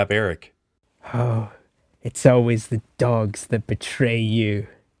grab Eric. Oh, it's always the dogs that betray you.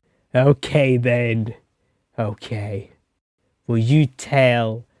 Okay, then. Okay. Will you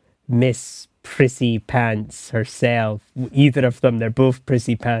tell Miss Prissy Pants herself, either of them, they're both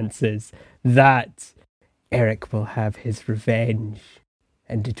Prissy Pantses, that Eric will have his revenge,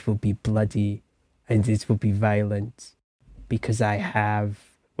 and it will be bloody, and it will be violent, because I have...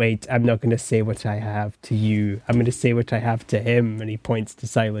 Wait, I'm not going to say what I have to you. I'm going to say what I have to him. And he points to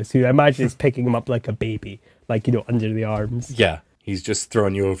Silas, who I imagine is picking him up like a baby, like, you know, under the arms. Yeah, he's just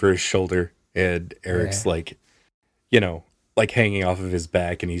throwing you over his shoulder, and Eric's like, you know, like hanging off of his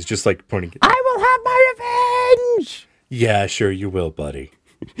back, and he's just like pointing. I will have my revenge! Yeah, sure you will, buddy.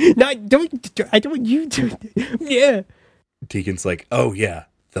 No, I don't want you to. Yeah. Deacon's like, oh yeah,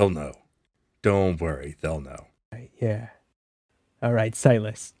 they'll know. Don't worry, they'll know. Yeah. All right,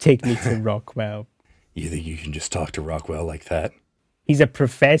 Silas, take me to Rockwell. You think you can just talk to Rockwell like that? He's a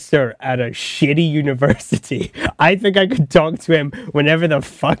professor at a shitty university. I think I could talk to him whenever the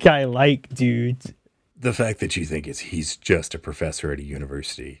fuck I like, dude. The fact that you think he's just a professor at a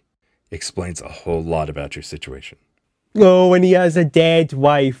university explains a whole lot about your situation. Oh, and he has a dead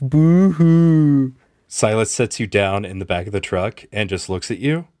wife. Boo-hoo. Silas sets you down in the back of the truck and just looks at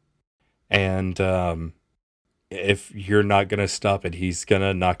you. And if you're not going to stop it, he's going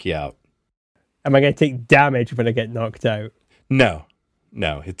to knock you out. Am I going to take damage when I get knocked out? No,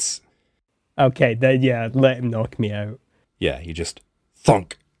 it's... Okay, then yeah, let him knock me out. Yeah, you just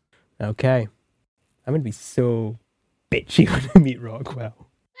thunk. Okay. I'm going to be so bitchy when I meet Rockwell.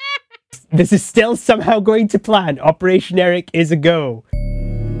 This is still somehow going to plan. Operation Eric is a go.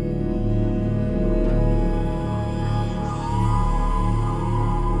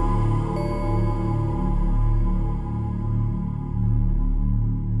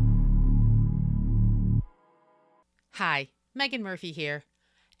 Hi, Megan Murphy here.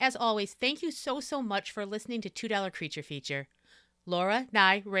 As always, thank you so much for listening to $2 Creature Feature. Laura,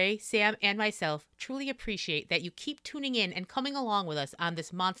 Nye, Ray, Sam, and myself truly appreciate that you keep tuning in and coming along with us on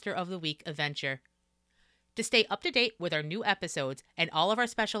this Monster of the Week adventure. To stay up to date with our new episodes and all of our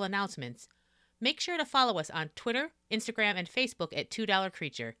special announcements, make sure to follow us on Twitter, Instagram, and Facebook at $2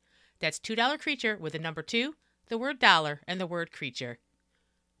 Creature. That's $2 Creature with the number 2, the word dollar, and the word creature.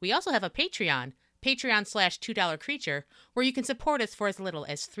 We also have a Patreon, Patreon/$2 Creature, where you can support us for as little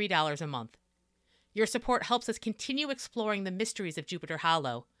as $3 a month. Your support helps us continue exploring the mysteries of Jupiter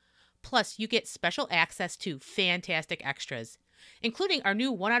Hollow. Plus, you get special access to fantastic extras, including our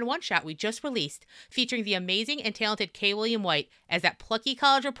new one-on-one shot we just released, featuring the amazing and talented K. William White as that plucky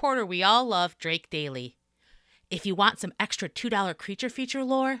college reporter we all love, Drake Daly. If you want some extra $2 Creature Feature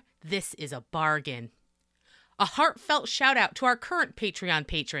lore, this is a bargain. A heartfelt shout-out to our current Patreon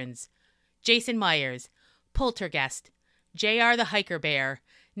patrons: Jason Myers, Poltergeist, JR the Hiker Bear,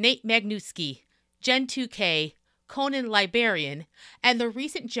 Nate Magnuski, Gen 2K, Conan Liberian, and the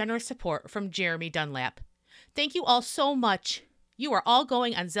recent generous support from Jeremy Dunlap. Thank you all so much. You are all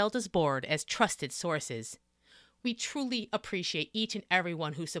going on Zelda's board as trusted sources. We truly appreciate each and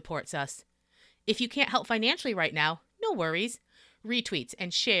everyone who supports us. If you can't help financially right now, no worries. Retweets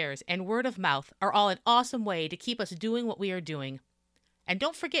and shares and word of mouth are all an awesome way to keep us doing what we are doing. And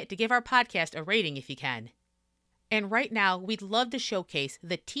don't forget to give our podcast a rating if you can. And right now, we'd love to showcase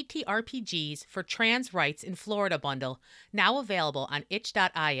the TTRPGs for Trans Rights in Florida bundle, now available on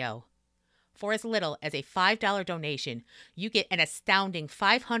itch.io. For as little as a $5 donation, you get an astounding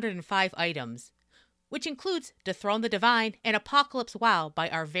 505 items, which includes Dethrone the Divine and Apocalypse WoW by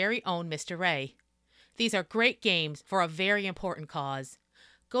our very own Mr. Ray. These are great games for a very important cause.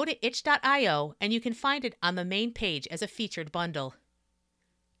 Go to itch.io and you can find it on the main page as a featured bundle.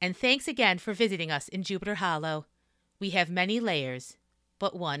 And thanks again for visiting us in Jupiter Hollow. We have many layers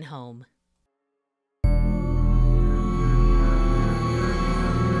but one home.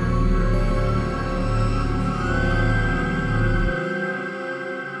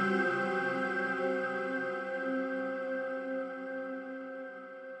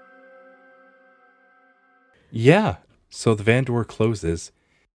 Yeah. So the van door closes,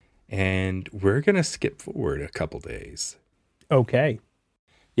 and we're going to skip forward a couple days. Okay.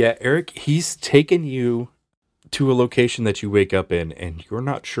 Yeah, Eric, he's taken you to a location that you wake up in, and you're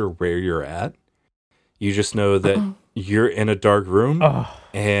not sure where you're at. You just know that you're in a dark room,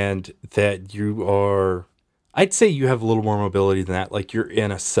 and that you are... I'd say you have a little more mobility than that. Like, you're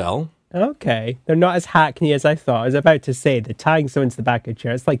in a cell. Okay. They're not as hackney as I thought. I was about to say, the tying someone to the back of a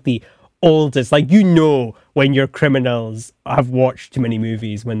chair, it's like the oldest. Like, you know when your criminals have watched too many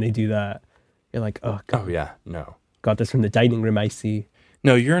movies when they do that. You're like, oh, God. Oh, yeah. No. Got this from the dining room, I see.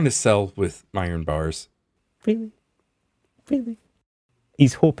 No, you're in a cell with iron bars. Really? Really?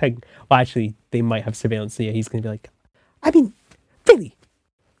 He's hoping... Well, actually, they might have surveillance, so yeah, he's going to be like, I mean, really?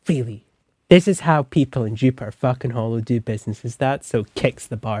 Really? This is how people in Jupiter fucking Hollow do business, is that? So kicks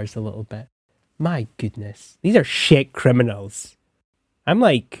the bars a little bit. My goodness. These are shit criminals. I'm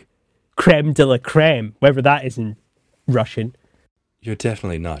like creme de la creme, whatever that is in Russian. You're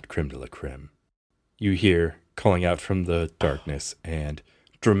definitely not creme de la creme. You hear calling out from the darkness, and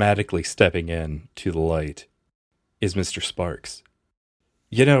dramatically stepping in to the light is Mr. Sparks.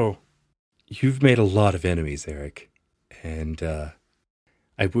 You know, you've made a lot of enemies, Eric, and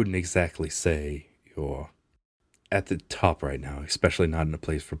I wouldn't exactly say you're at the top right now, especially not in a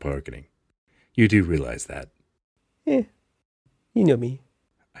place for bargaining. You do realize that. Yeah, you know me.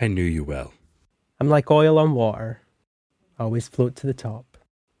 I knew you well. I'm like oil on water. Always float to the top.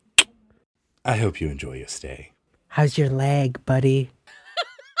 I hope you enjoy your stay. How's your leg, buddy?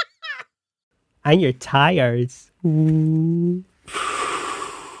 And your tires. Ooh.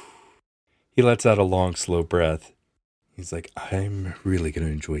 He lets out a long, slow breath. He's like, I'm really going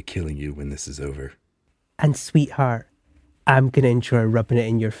to enjoy killing you when this is over. And sweetheart, I'm going to enjoy rubbing it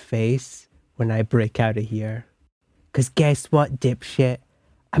in your face when I break out of here. 'Cause guess what, dipshit?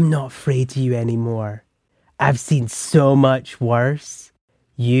 I'm not afraid of you anymore. I've seen so much worse.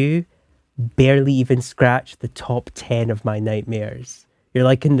 You barely even scratch the top 10 of my nightmares. You're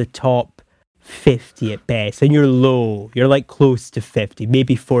like in the top 50 at best, and you're low. You're like close to 50,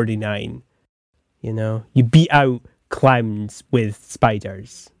 maybe 49. You know, you beat out clowns with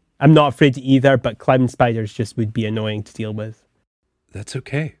spiders. I'm not afraid either, but clown spiders just would be annoying to deal with. That's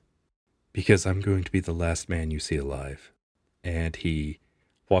okay, because I'm going to be the last man you see alive. And he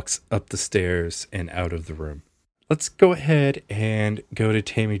walks up the stairs and out of the room. Let's go ahead and go to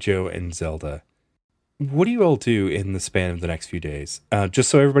Tammy Jo and Zelda. What do you all do in the span of the next few days? Just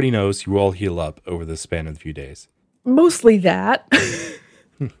so everybody knows, you all heal up over the span of the few days. Mostly that.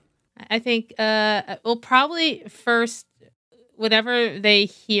 I think we'll probably first, whenever they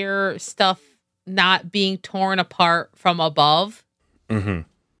hear stuff not being torn apart from above, Mm-hmm.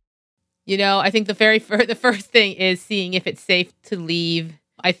 you know, I think the first thing is seeing if it's safe to leave.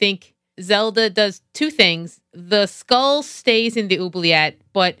 I think Zelda does two things. The skull stays in the oubliette,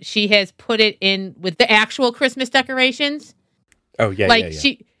 but she has put it in with the actual Christmas decorations. Oh, yeah, like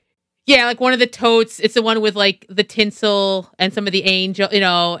yeah. Yeah, like one of the totes, it's the one with like the tinsel and some of the angel, you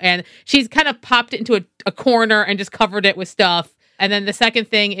know, and she's kind of popped it into a corner and just covered it with stuff. And then the second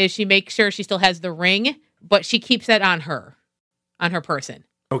thing is she makes sure she still has the ring, but she keeps that on her person.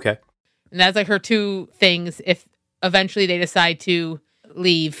 Okay. And that's like her two things if eventually they decide to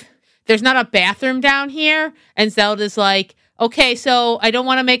leave. There's not a bathroom down here, and Zelda's like, okay, so I don't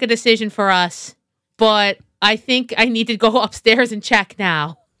want to make a decision for us, but I think I need to go upstairs and check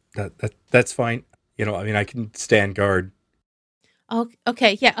now. That's fine. You know, I mean, I can stand guard. Oh,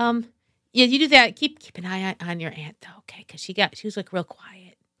 okay, yeah. Yeah, you do that. Keep an eye on your aunt though, okay? Because she was like real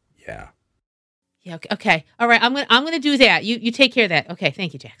quiet. Yeah. Yeah. Okay. All right. I'm gonna do that. You take care of that. Okay.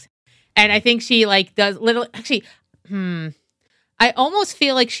 Thank you, Jackson. And I think she like does little. Actually, I almost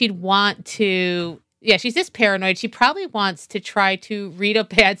feel like she'd want to. Yeah, she's this paranoid. She probably wants to try to read a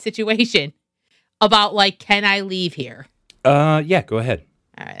bad situation about like, can I leave here? Yeah. Go ahead.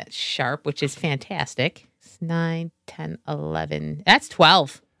 All right, that's sharp, which is fantastic. It's 9, 10, 11. That's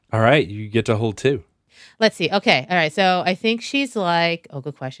 12. All right, you get to hold 2. Let's see. Okay. All right. So I think she's like, oh,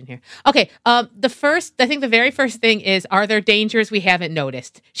 good question here. Okay. I think the very first thing is, are there dangers we haven't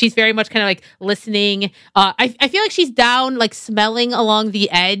noticed? She's very much kind of like listening. I feel like she's down, like smelling along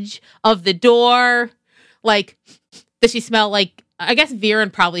the edge of the door. Like, does she smell like, I guess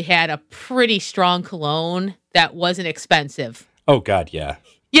Viren probably had a pretty strong cologne that wasn't expensive. Oh, God, yeah.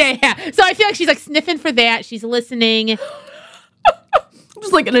 Yeah. So I feel like she's like sniffing for that. She's listening.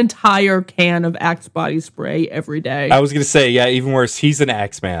 Just like an entire can of Axe body spray every day. I was going to say, yeah, even worse. He's an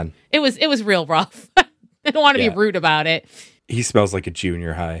axe man. It was real rough. I don't want to be rude about it. He smells like a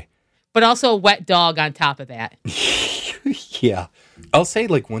junior high. But also a wet dog on top of that. Yeah. I'll say,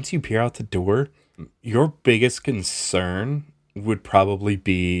 like, once you peer out the door, your biggest concern would probably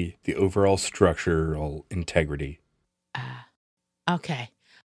be the overall structural integrity. Okay.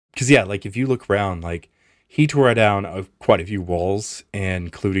 Because, yeah, like, if you look around, like, he tore down quite a few walls, and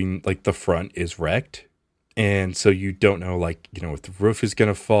including, like, the front is wrecked. And so you don't know, like, you know, if the roof is going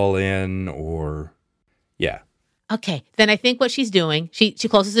to fall in or, yeah. Okay. Then I think what she's doing, she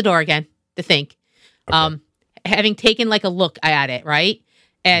closes the door again to think. Okay. Having taken, like, a look at it, right?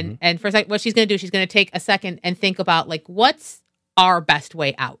 And and for a second, what she's going to do, she's going to take a second and think about, like, what's our best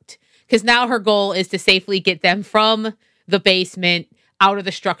way out? Because now her goal is to safely get them from the basement out of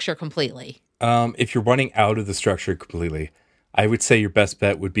the structure completely. If you're running out of the structure completely, I would say your best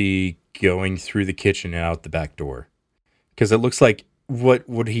bet would be going through the kitchen and out the back door. Because it looks like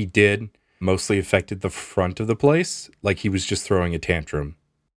what he did mostly affected the front of the place. Like he was just throwing a tantrum.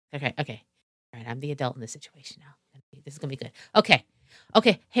 Okay. All right, I'm the adult in this situation now. This is going to be good. Okay.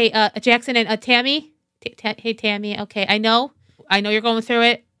 Hey, Jackson and Tammy. Hey, Tammy. Okay, I know you're going through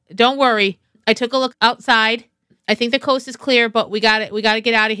it. Don't worry. I took a look outside. I think the coast is clear, but we got to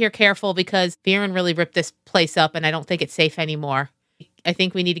get out of here careful because Viren really ripped this place up, and I don't think it's safe anymore. I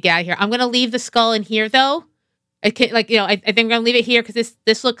think we need to get out of here. I'm going to leave the skull in here, though. I think I'm going to leave it here because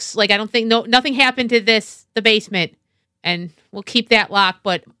this looks like I don't think nothing happened to the basement, and we'll keep that locked.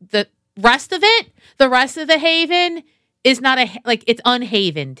 But the rest of the haven is not it's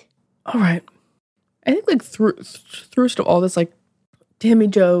unhavened. All right. I think like through all this, like Tammy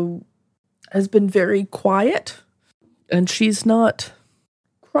Jo has been very quiet, and she's not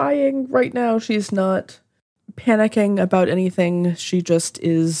crying right now. She's not panicking about anything. She just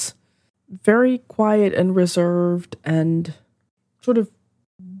is very quiet and reserved and sort of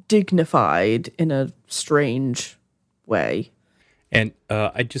dignified in a strange way. And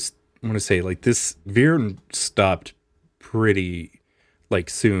I just want to say, like, this Viren stopped pretty, like,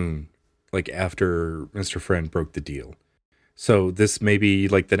 soon, like, after Mr. Friend broke the deal. So this may be,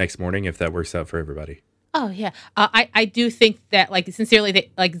 like, the next morning if that works out for everybody. Oh, yeah. I do think that, like, sincerely, that,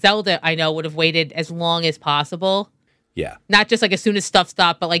 like, Zelda, I know, would have waited as long as possible. Yeah. Not just, like, as soon as stuff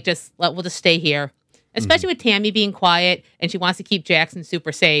stopped, but, like, we'll just stay here. Especially with Tammy being quiet, and she wants to keep Jackson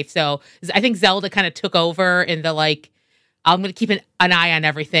super safe. So I think Zelda kind of took over in the, like, I'm going to keep an eye on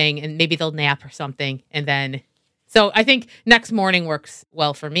everything, and maybe they'll nap or something. And then, so I think next morning works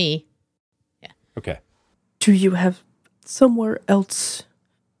well for me. Yeah. Okay. Do you have somewhere else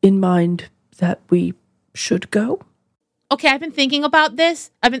in mind that we should go? Okay, I've been thinking about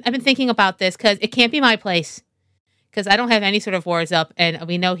this. I've been thinking about this because it can't be my place because I don't have any sort of wars up, and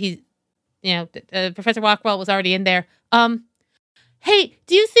we know Professor Walkwell was already in there. Hey,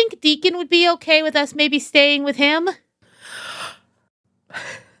 do you think Deacon would be okay with us maybe staying with him?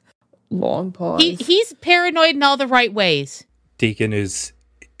 Long pause. He's paranoid in all the right ways. Deacon is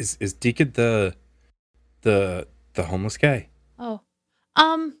Deacon the homeless guy? Oh.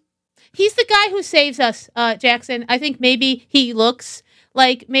 He's the guy who saves us, Jackson. I think maybe he looks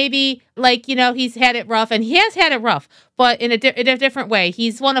like he's had it rough, and he has had it rough, but in a different way.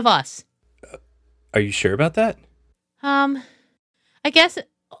 He's one of us. Are you sure about that? I guess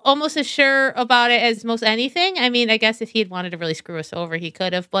almost as sure about it as most anything. I mean, I guess if he had wanted to really screw us over, he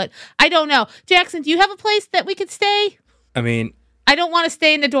could have, but I don't know. Jackson, do you have a place that we could stay? I mean, I don't want to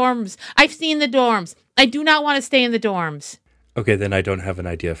stay in the dorms. I've seen the dorms. I do not want to stay in the dorms. Okay, then I don't have an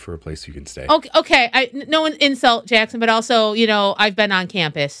idea for a place you can stay. Okay. No insult, Jackson, but also, I've been on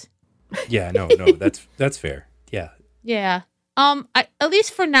campus. Yeah, no, that's fair. Yeah. Yeah. At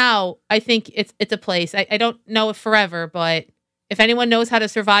least for now, I think it's a place. I don't know if forever, but if anyone knows how to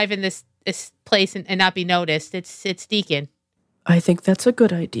survive in this place and not be noticed, it's Deacon. I think that's a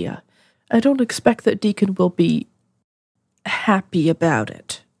good idea. I don't expect that Deacon will be happy about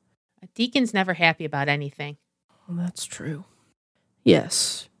it. Deacon's never happy about anything. Well, that's true.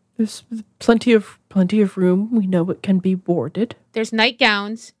 Yes, there's plenty of room. We know it can be warded. There's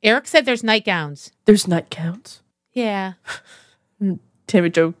nightgowns. Eric said there's nightgowns. There's nightgowns. Yeah. Tammy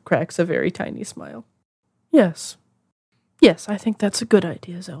Jo cracks a very tiny smile. Yes, I think that's a good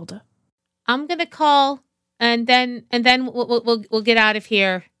idea, Zelda. I'm gonna call, and then we'll get out of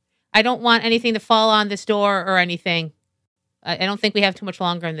here. I don't want anything to fall on this door or anything. I don't think we have too much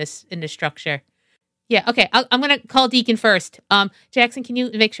longer in this structure. Yeah, okay. I'm gonna call Deacon first. Jackson, can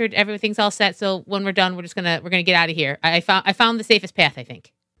you make sure everything's all set? So when we're done, we're gonna get out of here. I found the safest path, I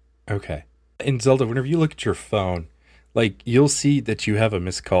think. Okay. And Zelda, whenever you look at your phone, Like, you'll see that you have a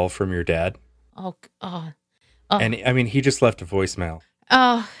missed call from your dad. Oh, oh, And, I mean, he just left a voicemail.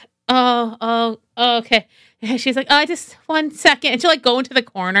 okay. And she's like, oh, just 1 second. And she'll like go into the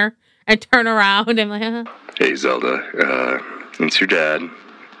corner and turn around. And I'm like, Hey, Zelda. It's your dad.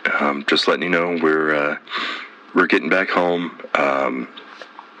 Just letting you know we're getting back home.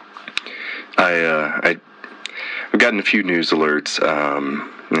 I've gotten a few news alerts.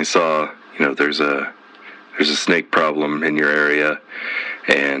 I saw, there's a snake problem in your area,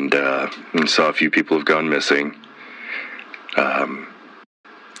 and I saw a few people have gone missing.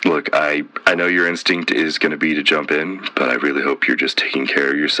 Look, I know your instinct is going to be to jump in, but I really hope you're just taking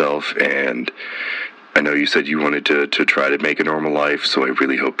care of yourself, and I know you said you wanted to try to make a normal life, so I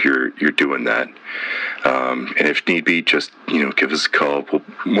really hope you're doing that. And if need be, just, give us a call.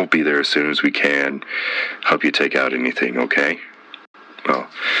 We'll be there as soon as we can. Help you take out anything, okay? Well,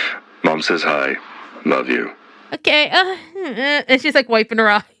 Mom says hi. Love you. okay. And she's like wiping her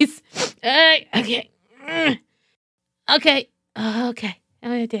eyes. Okay. Okay. Okay.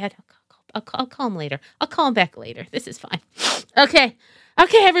 Oh, Dad, I'll call him later. I'll call him back later. This is fine. Okay.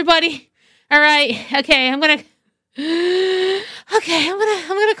 Okay, everybody. All right. Okay, I'm gonna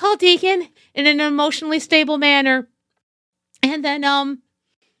call Deacon in an emotionally stable manner, and then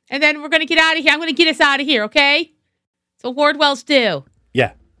we're gonna get out of here. I'm gonna get us out of here. Okay. So Wardwell's due.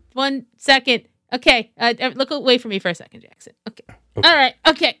 Yeah. 1 second. Okay. Look away from me for a second, Jackson. Okay. All right.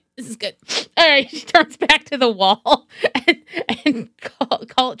 Okay. This is good. All right. She turns back to the wall and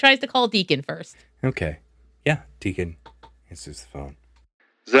tries to call Deacon first. Okay. Yeah, Deacon answers the phone.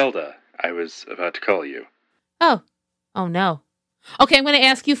 Zelda, I was about to call you. Oh no. Okay, I'm going to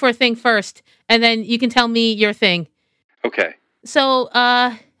ask you for a thing first, and then you can tell me your thing. Okay. So,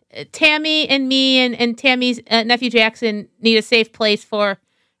 Tammy and me and Tammy's nephew Jackson need a safe place for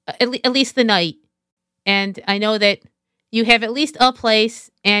at least the night. And I know that you have at least a place,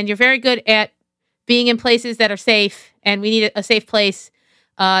 and you're very good at being in places that are safe, and we need a safe place.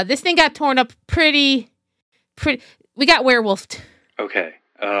 This thing got torn up pretty. We got werewolfed. Okay.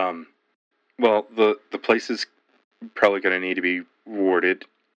 Well, the place is probably going to need to be warded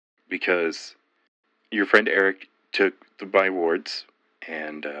because your friend Eric took my wards,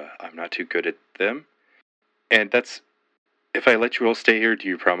 and I'm not too good at them. And that's... If I let you all stay here, do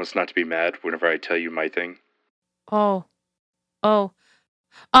you promise not to be mad whenever I tell you my thing? Oh.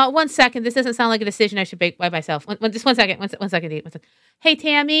 1 second. This doesn't sound like a decision I should make by myself. Just 1 second. One second. Hey,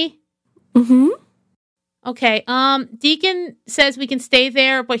 Tammy. Mm-hmm. Okay. Deacon says we can stay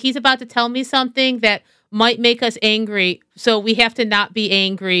there, but he's about to tell me something that might make us angry. So we have to not be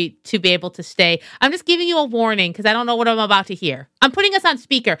angry to be able to stay. I'm just giving you a warning because I don't know what I'm about to hear. I'm putting us on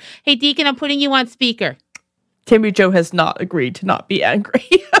speaker. Hey, Deacon, I'm putting you on speaker. Tammy Jo has not agreed to not be angry.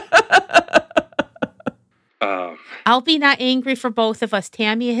 I'll be not angry for both of us.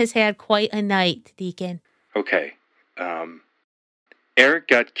 Tammy has had quite a night, Deacon. Okay. Eric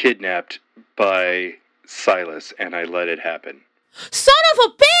got kidnapped by Silas, and I let it happen. Son of a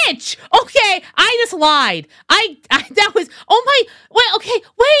bitch! Okay, I just lied. That was, oh my, wait, okay,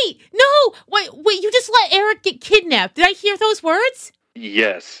 wait, no, wait, you just let Eric get kidnapped. Did I hear those words?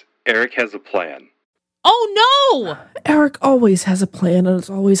 Yes, Eric has a plan. Oh no! Eric always has a plan, and it's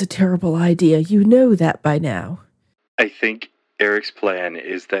always a terrible idea. You know that by now. I think Eric's plan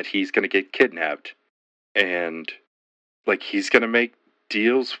is that he's going to get kidnapped, and, he's going to make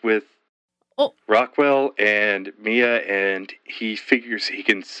deals with Rockwell and Mia, and he figures he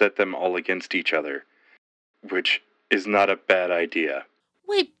can set them all against each other, which is not a bad idea.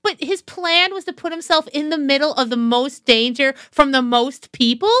 Wait, but his plan was to put himself in the middle of the most danger from the most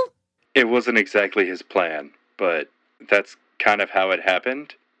people? It wasn't exactly his plan, but that's kind of how it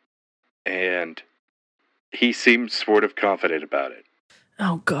happened, and he seemed sort of confident about it.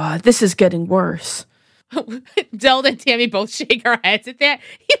 Oh, God, this is getting worse. Zelda and Tammy both shake our heads at that.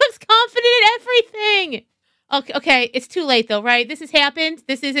 He looks confident in everything. Okay, it's too late though, right? This has happened.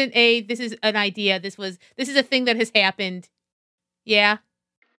 This is an idea. This is a thing that has happened. Yeah?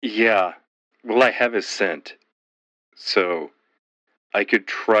 Yeah. Well, I have his scent. So I could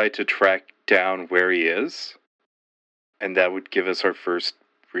try to track down where he is, and that would give us our first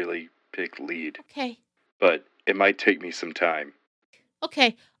really big lead. Okay. But it might take me some time.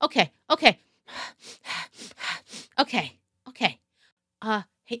 Okay.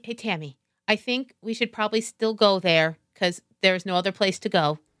 Hey, Tammy, I think we should probably still go there because there's no other place to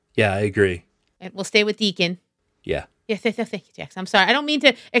go. Yeah, I agree. And we'll stay with Deacon. Yeah. Yeah, thank you, Jackson. I'm sorry. I don't mean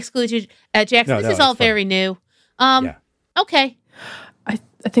to exclude you, Jackson. This is all very new. Yeah. Okay. I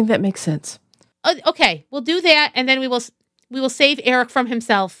think that makes sense. Okay, we'll do that, and then we will save Eric from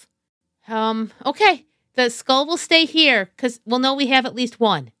himself. Okay. The skull will stay here because we'll know we have at least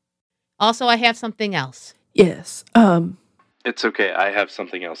one. Also, I have something else. Yes. It's okay. I have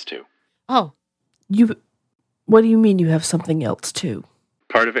something else too. Oh, What do you mean you have something else too?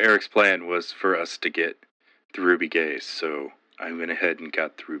 Part of Eric's plan was for us to get the ruby gaze, so I went ahead and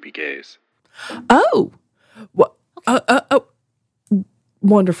got the ruby gaze. Oh, what?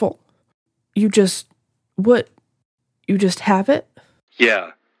 Wonderful. You just have it?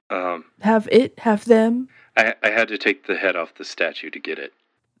 Yeah. Have it? Have them? I had to take the head off the statue to get it.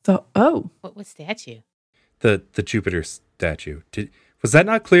 what statue? The Jupiter statue. Was that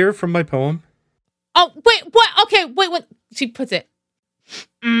not clear from my poem? Oh, wait, what? Okay, wait, what? She puts it.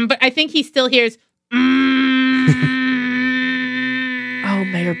 But I think he still hears. Oh,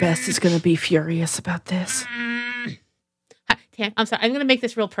 Mayor Best is going to be furious about this. Tam, I'm sorry. I'm going to make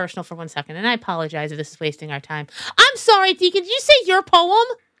this real personal for 1 second, and I apologize if this is wasting our time. I'm sorry, Deacon. Did you say your poem?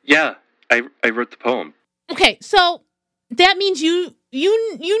 Yeah, I wrote the poem. Okay, so that means you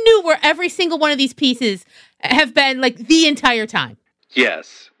knew where every single one of these pieces have been like the entire time.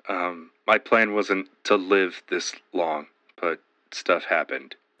 Yes. My plan wasn't to live this long, but stuff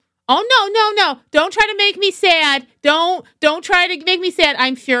happened. Oh no. Don't try to make me sad. Don't try to make me sad.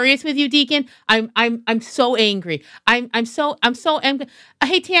 I'm furious with you, Deacon. I'm so angry. I'm so angry.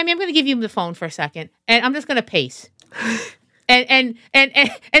 Hey Tammy, I'm gonna give you the phone for a second. And I'm just gonna pace. And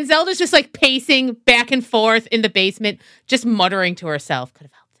Zelda's just like pacing back and forth in the basement, just muttering to herself. Could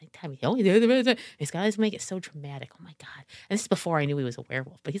have helped. Tammy, these guys make it so dramatic. Oh my god! And this is before I knew he was a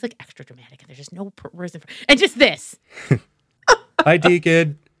werewolf, but he's like extra dramatic, and there's just no reason for. And just this. Hi,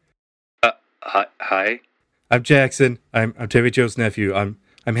 Deacon. Hi. I'm Jackson. I'm Tammy Joe's nephew. I'm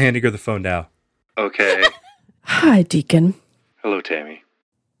handing her the phone now. Okay. Hi, Deacon. Hello, Tammy.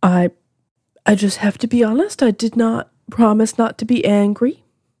 I just have to be honest. I did not promise not to be angry,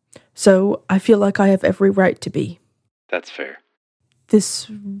 so I feel like I have every right to be. That's fair.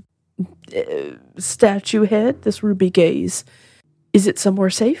 This statue head, this ruby gaze, is it somewhere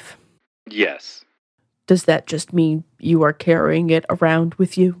safe? Yes. Does that just mean you are carrying it around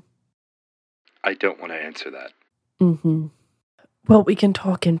with you? I don't want to answer that. Mm-hmm. Well, we can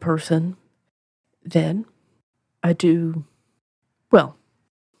talk in person then. Well,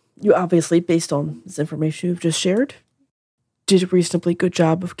 you obviously, based on this information you've just shared, did a reasonably good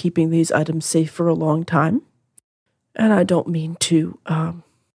job of keeping these items safe for a long time. And I don't mean to,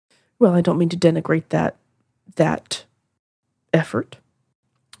 denigrate that effort.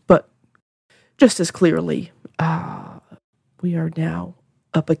 But just as clearly, we are now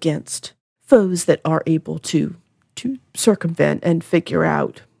up against foes that are able to circumvent and figure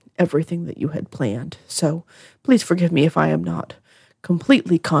out everything that you had planned. So please forgive me if I am not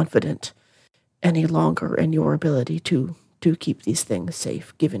completely confident any longer in your ability to keep these things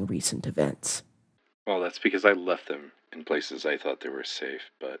safe, given recent events. Well, that's because I left them in places I thought they were safe,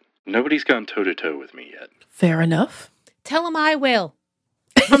 but nobody's gone toe-to-toe with me yet. Fair enough. Tell him I will.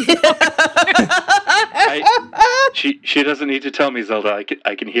 She doesn't need to tell me, Zelda.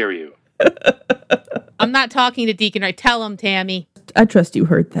 I can hear you. I'm not talking to Deacon right. Tell him, Tammy. I trust you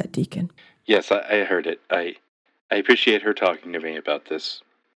heard that, Deacon. Yes, I heard it. I appreciate her talking to me about this.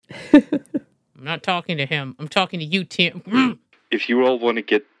 I'm not talking to him. I'm talking to you, Tim. If you all want to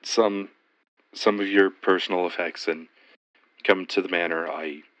get some of your personal effects and come to the manor,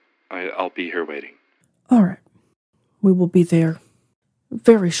 I'll be here waiting. All right. We will be there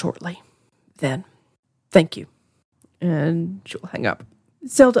very shortly. Then. Thank you. And she'll hang up.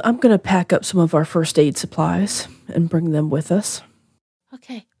 Zelda, I'm going to pack up some of our first aid supplies and bring them with us.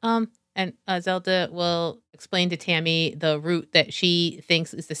 Okay. And Zelda will explain to Tammy the route that she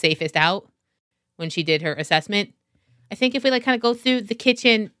thinks is the safest out when she did her assessment. I think if we kind of go through the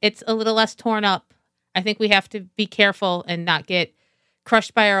kitchen, it's a little less torn up. I think we have to be careful and not get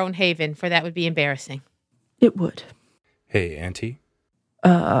crushed by our own haven, for that would be embarrassing. It would. Hey, Auntie.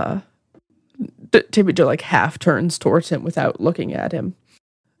 Timmy Joe half turns towards him without looking at him.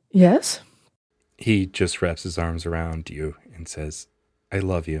 Yes? He just wraps his arms around you and says, I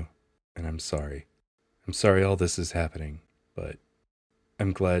love you, and I'm sorry. I'm sorry all this is happening, but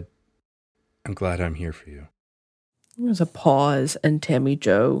I'm glad I'm here for you. There's a pause, and Tammy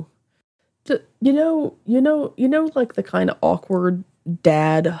Joe, the kind of awkward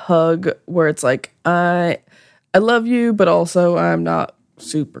dad hug where it's I love you, but also I'm not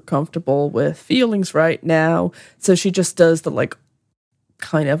super comfortable with feelings right now. So she just does the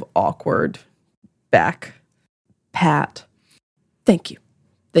kind of awkward back pat. Thank you,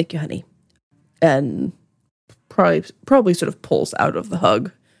 honey, and probably sort of pulls out of the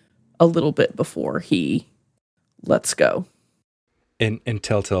hug a little bit before he lets go. In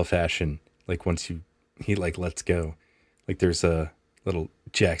telltale fashion, once you he like lets go. Like there's a little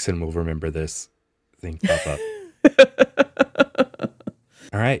Jackson will remember this thing pop up.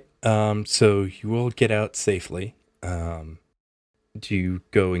 All right. So you will get out safely. Do you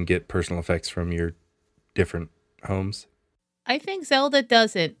go and get personal effects from your different homes? I think Zelda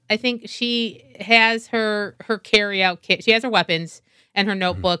doesn't. I think she has her carry-out kit. She has her weapons and her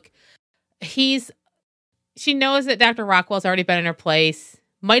notebook. She knows that Dr. Rockwell's already been in her place.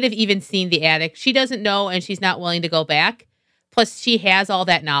 Might have even seen the attic. She doesn't know, and she's not willing to go back. Plus, she has all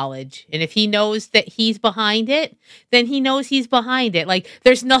that knowledge. And if he knows that he's behind it, then he knows he's behind it. Like,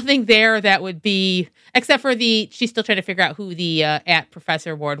 there's nothing there that would be, except for she's still trying to figure out who the, at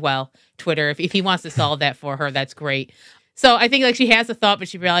Professor Wardwell Twitter, if he wants to solve that for her, that's great. So I think, like, she has a thought, but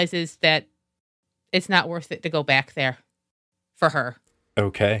she realizes that it's not worth it to go back there for her.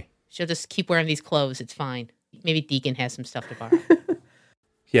 Okay. She'll just keep wearing these clothes. It's fine. Maybe Deacon has some stuff to borrow.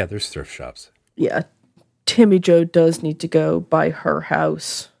 Yeah, there's thrift shops. Yeah. Tammy Jo does need to go by her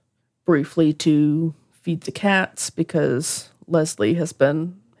house briefly to feed the cats because Leslie has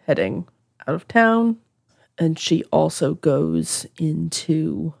been heading out of town. And she also goes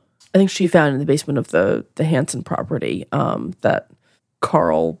into, I think she found in the basement of the Hanson property that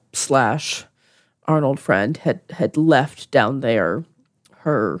Carl / Arnold Friend had left down there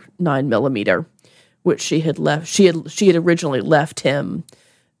her 9mm, which she had left. She had originally left him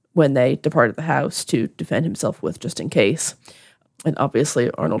when they departed the house to defend himself with, just in case. And obviously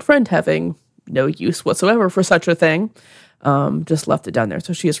Arnold Friend, having no use whatsoever for such a thing, just left it down there.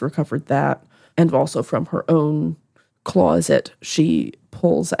 So she has recovered that. And also from her own closet, she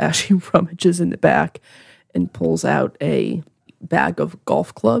rummages in the back and pulls out a bag of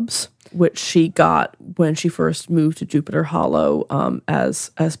golf clubs, which she got when she first moved to Jupiter Hollow,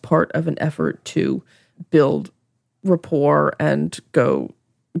 as part of an effort to build rapport and go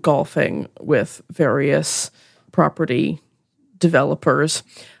golfing with various property developers.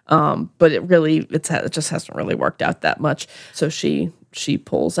 But it just hasn't really worked out that much. So she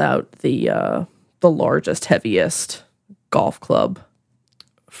pulls out the largest, heaviest golf club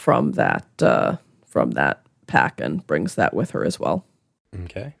from that pack and brings that with her as well.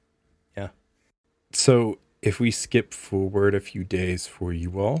 Okay. Yeah. So if we skip forward a few days for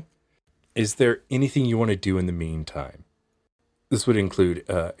you all, is there anything you want to do in the meantime? This would include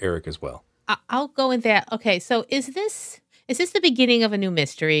Eric as well. I'll go in that. Okay, so is this the beginning of a new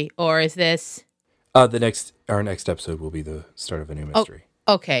mystery, or is this? Our next episode will be the start of a new mystery.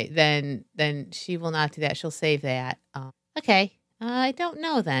 Oh, okay, then she will not do that. She'll save that. Okay, I don't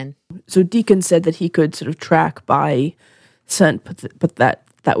know then. So Deacon said that he could sort of track by scent, but that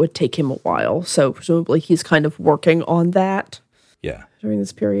would take him a while. So presumably he's kind of working on that. Yeah. During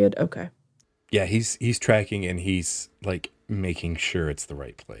this period. Okay. Yeah, he's tracking and he's like making sure it's the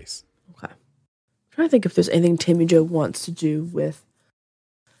right place. Okay. I'm trying to think if there's anything Tammy Jo wants to do with.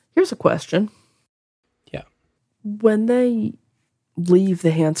 Here's a question. Yeah. When they leave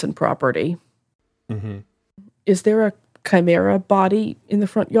the Hanson property, is there a chimera body in the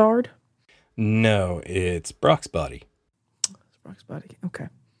front yard? No, it's Brock's body. It's Brock's body. Okay.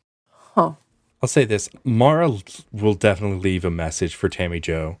 Huh. I'll say this. Mara will definitely leave a message for Tammy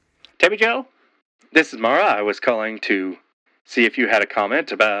Jo. Tammy Jo, this is Mara. I was calling to see if you had a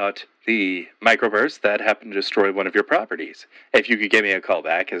comment about the microburst that happened to destroy one of your properties. If you could give me a call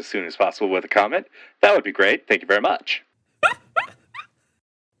back as soon as possible with a comment, that would be great. Thank you very much.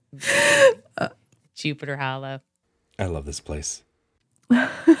 Jupiter Hollow. I love this place.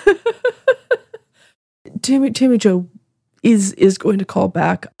 Tammy Jo is going to call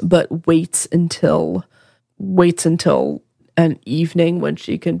back, but waits until an evening when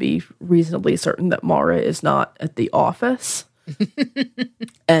she can be reasonably certain that Mara is not at the office,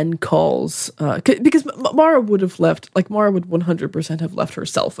 and calls because Mara would 100% have left her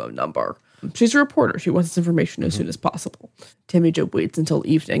cell phone number. She's a reporter. She wants this information as soon as possible. Tammy Jo waits until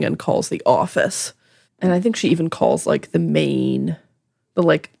evening and calls the office, and I think she even calls the main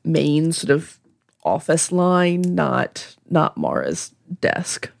sort of office line, not Mara's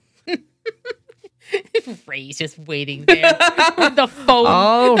desk. Ray's just waiting there with the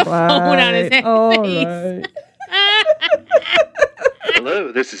phone, phone on his head. Right.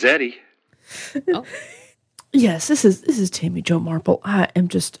 Hello, this is Eddie. Oh. Yes, this is Tammy Jo Marple. I am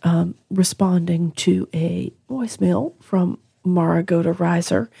just responding to a voicemail from Mara Goda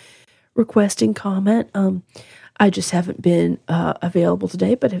Reiser requesting comment. I just haven't been available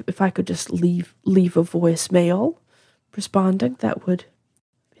today, but if I could just leave a voicemail responding, that would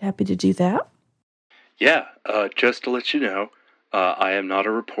be happy to do that. Yeah, just to let you know, I am not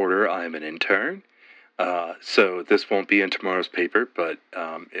a reporter. I am an intern. So this won't be in tomorrow's paper, but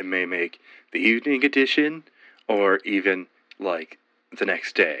it may make the evening edition or even, like, the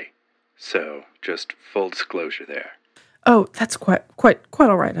next day. So just full disclosure there. Oh, that's quite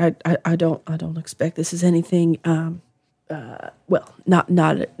all right. I don't expect this is anything. Well, not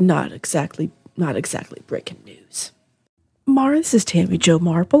exactly breaking news. Mara, this is Tammy Jo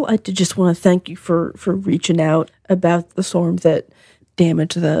Marple. I did just want to thank you for reaching out about the storm that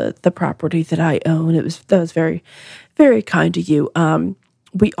damaged the property that I own. That was very, very kind of you.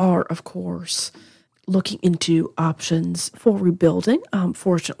 We are, of course, looking into options for rebuilding.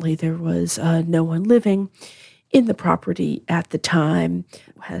 Fortunately, there was no one living in the property at the time.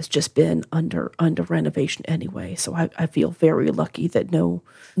 It has just been under renovation anyway. So I feel very lucky that no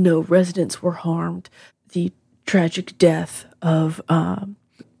residents were harmed. The tragic death of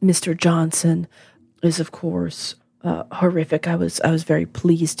Mr. Johnson is, of course, horrific. I was very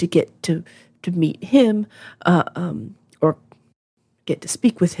pleased to get to meet him, or get to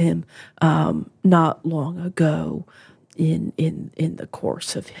speak with him not long ago in the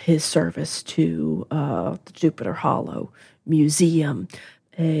course of his service to the Jupiter Hollow Museum.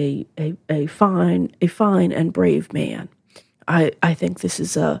 A fine and brave man. I think this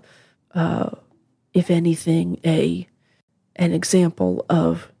is if anything, an example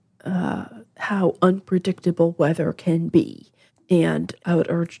of how unpredictable weather can be. And I would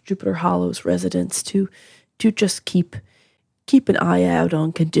urge Jupiter Hollow's residents to just keep an eye out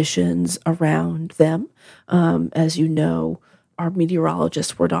on conditions around them. As you know, our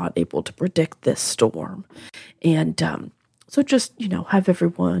meteorologists were not able to predict this storm. And so just, have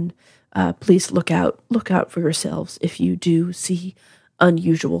everyone please look out for yourselves. If you do see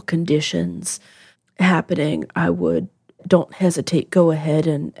unusual conditions happening, don't hesitate. Go ahead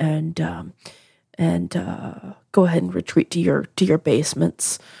and go ahead and retreat to your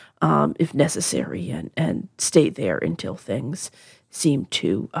basements if necessary, and stay there until things seem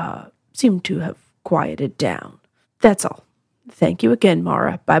to have quieted down. That's all. Thank you again,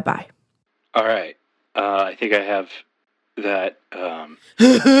 Mara. Bye-bye. All right. I think I have that.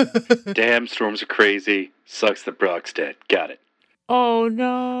 Damn, storms are crazy. Sucks that Brock's dead. Got it. Oh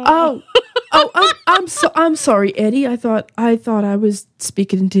no. I'm sorry, Eddie. I thought I was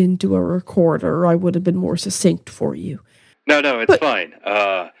speaking into a recorder. I would have been more succinct for you. No, it's fine.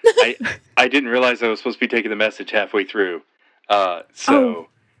 I didn't realize I was supposed to be taking the message halfway through.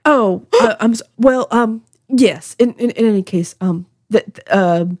 Yes. In any case,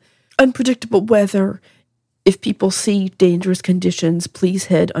 unpredictable weather. If people see dangerous conditions, please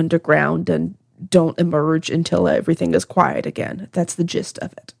head underground and don't emerge until everything is quiet again. That's the gist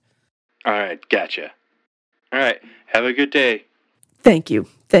of it. All right, gotcha. All right, have a good day. Thank you,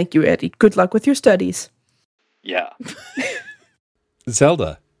 Eddie. Good luck with your studies. Yeah.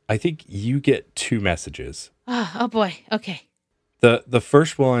 Zelda, I think you get 2 messages. Oh boy. Okay. The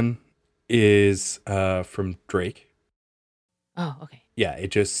first one is from Drake. Oh, okay. Yeah,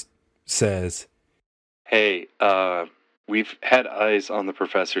 it just says, Hey, we've had eyes on the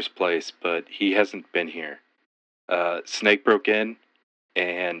professor's place, but he hasn't been here. Snake broke in,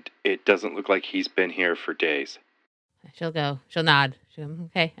 and it doesn't look like he's been here for days. She'll go. She'll nod.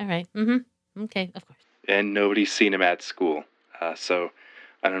 Okay, all right. Mm-hmm. Okay, of course. And nobody's seen him at school. So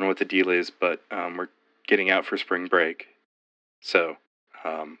I don't know what the deal is, but we're getting out for spring break. So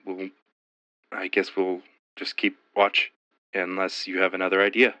I guess we'll just keep watch unless you have another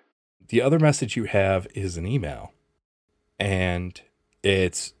idea. The other message you have is an email. And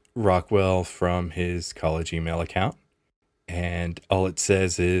it's Rockwell from his college email account. And all it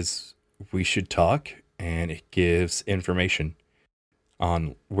says is, we should talk. And it gives information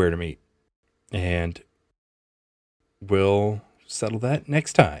on where to meet. And we'll settle that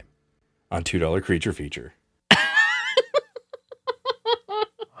next time on $2 Creature Feature.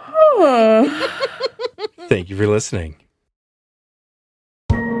 Thank you for listening.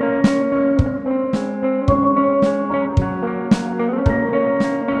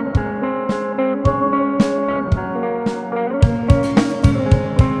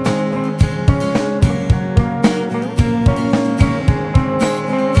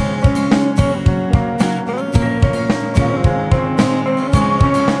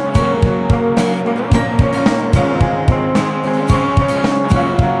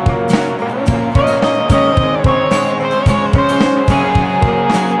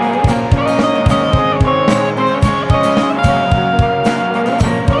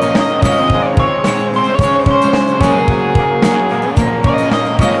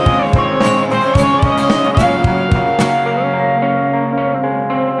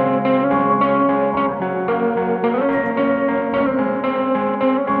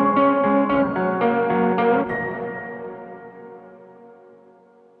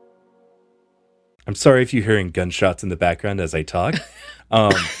 Sorry if you're hearing gunshots in the background as I talk.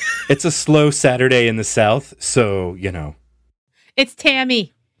 It's a slow Saturday in the South, so, you know. It's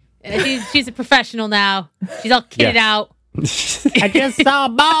Tammy. She's a professional now. She's all kitted out. I just saw a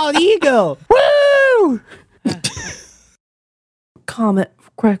bald eagle. Woo! Comment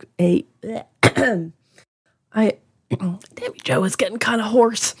correct. Tammy Joe is getting kind of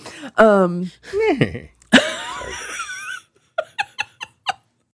hoarse.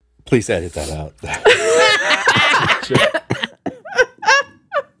 Please edit that out.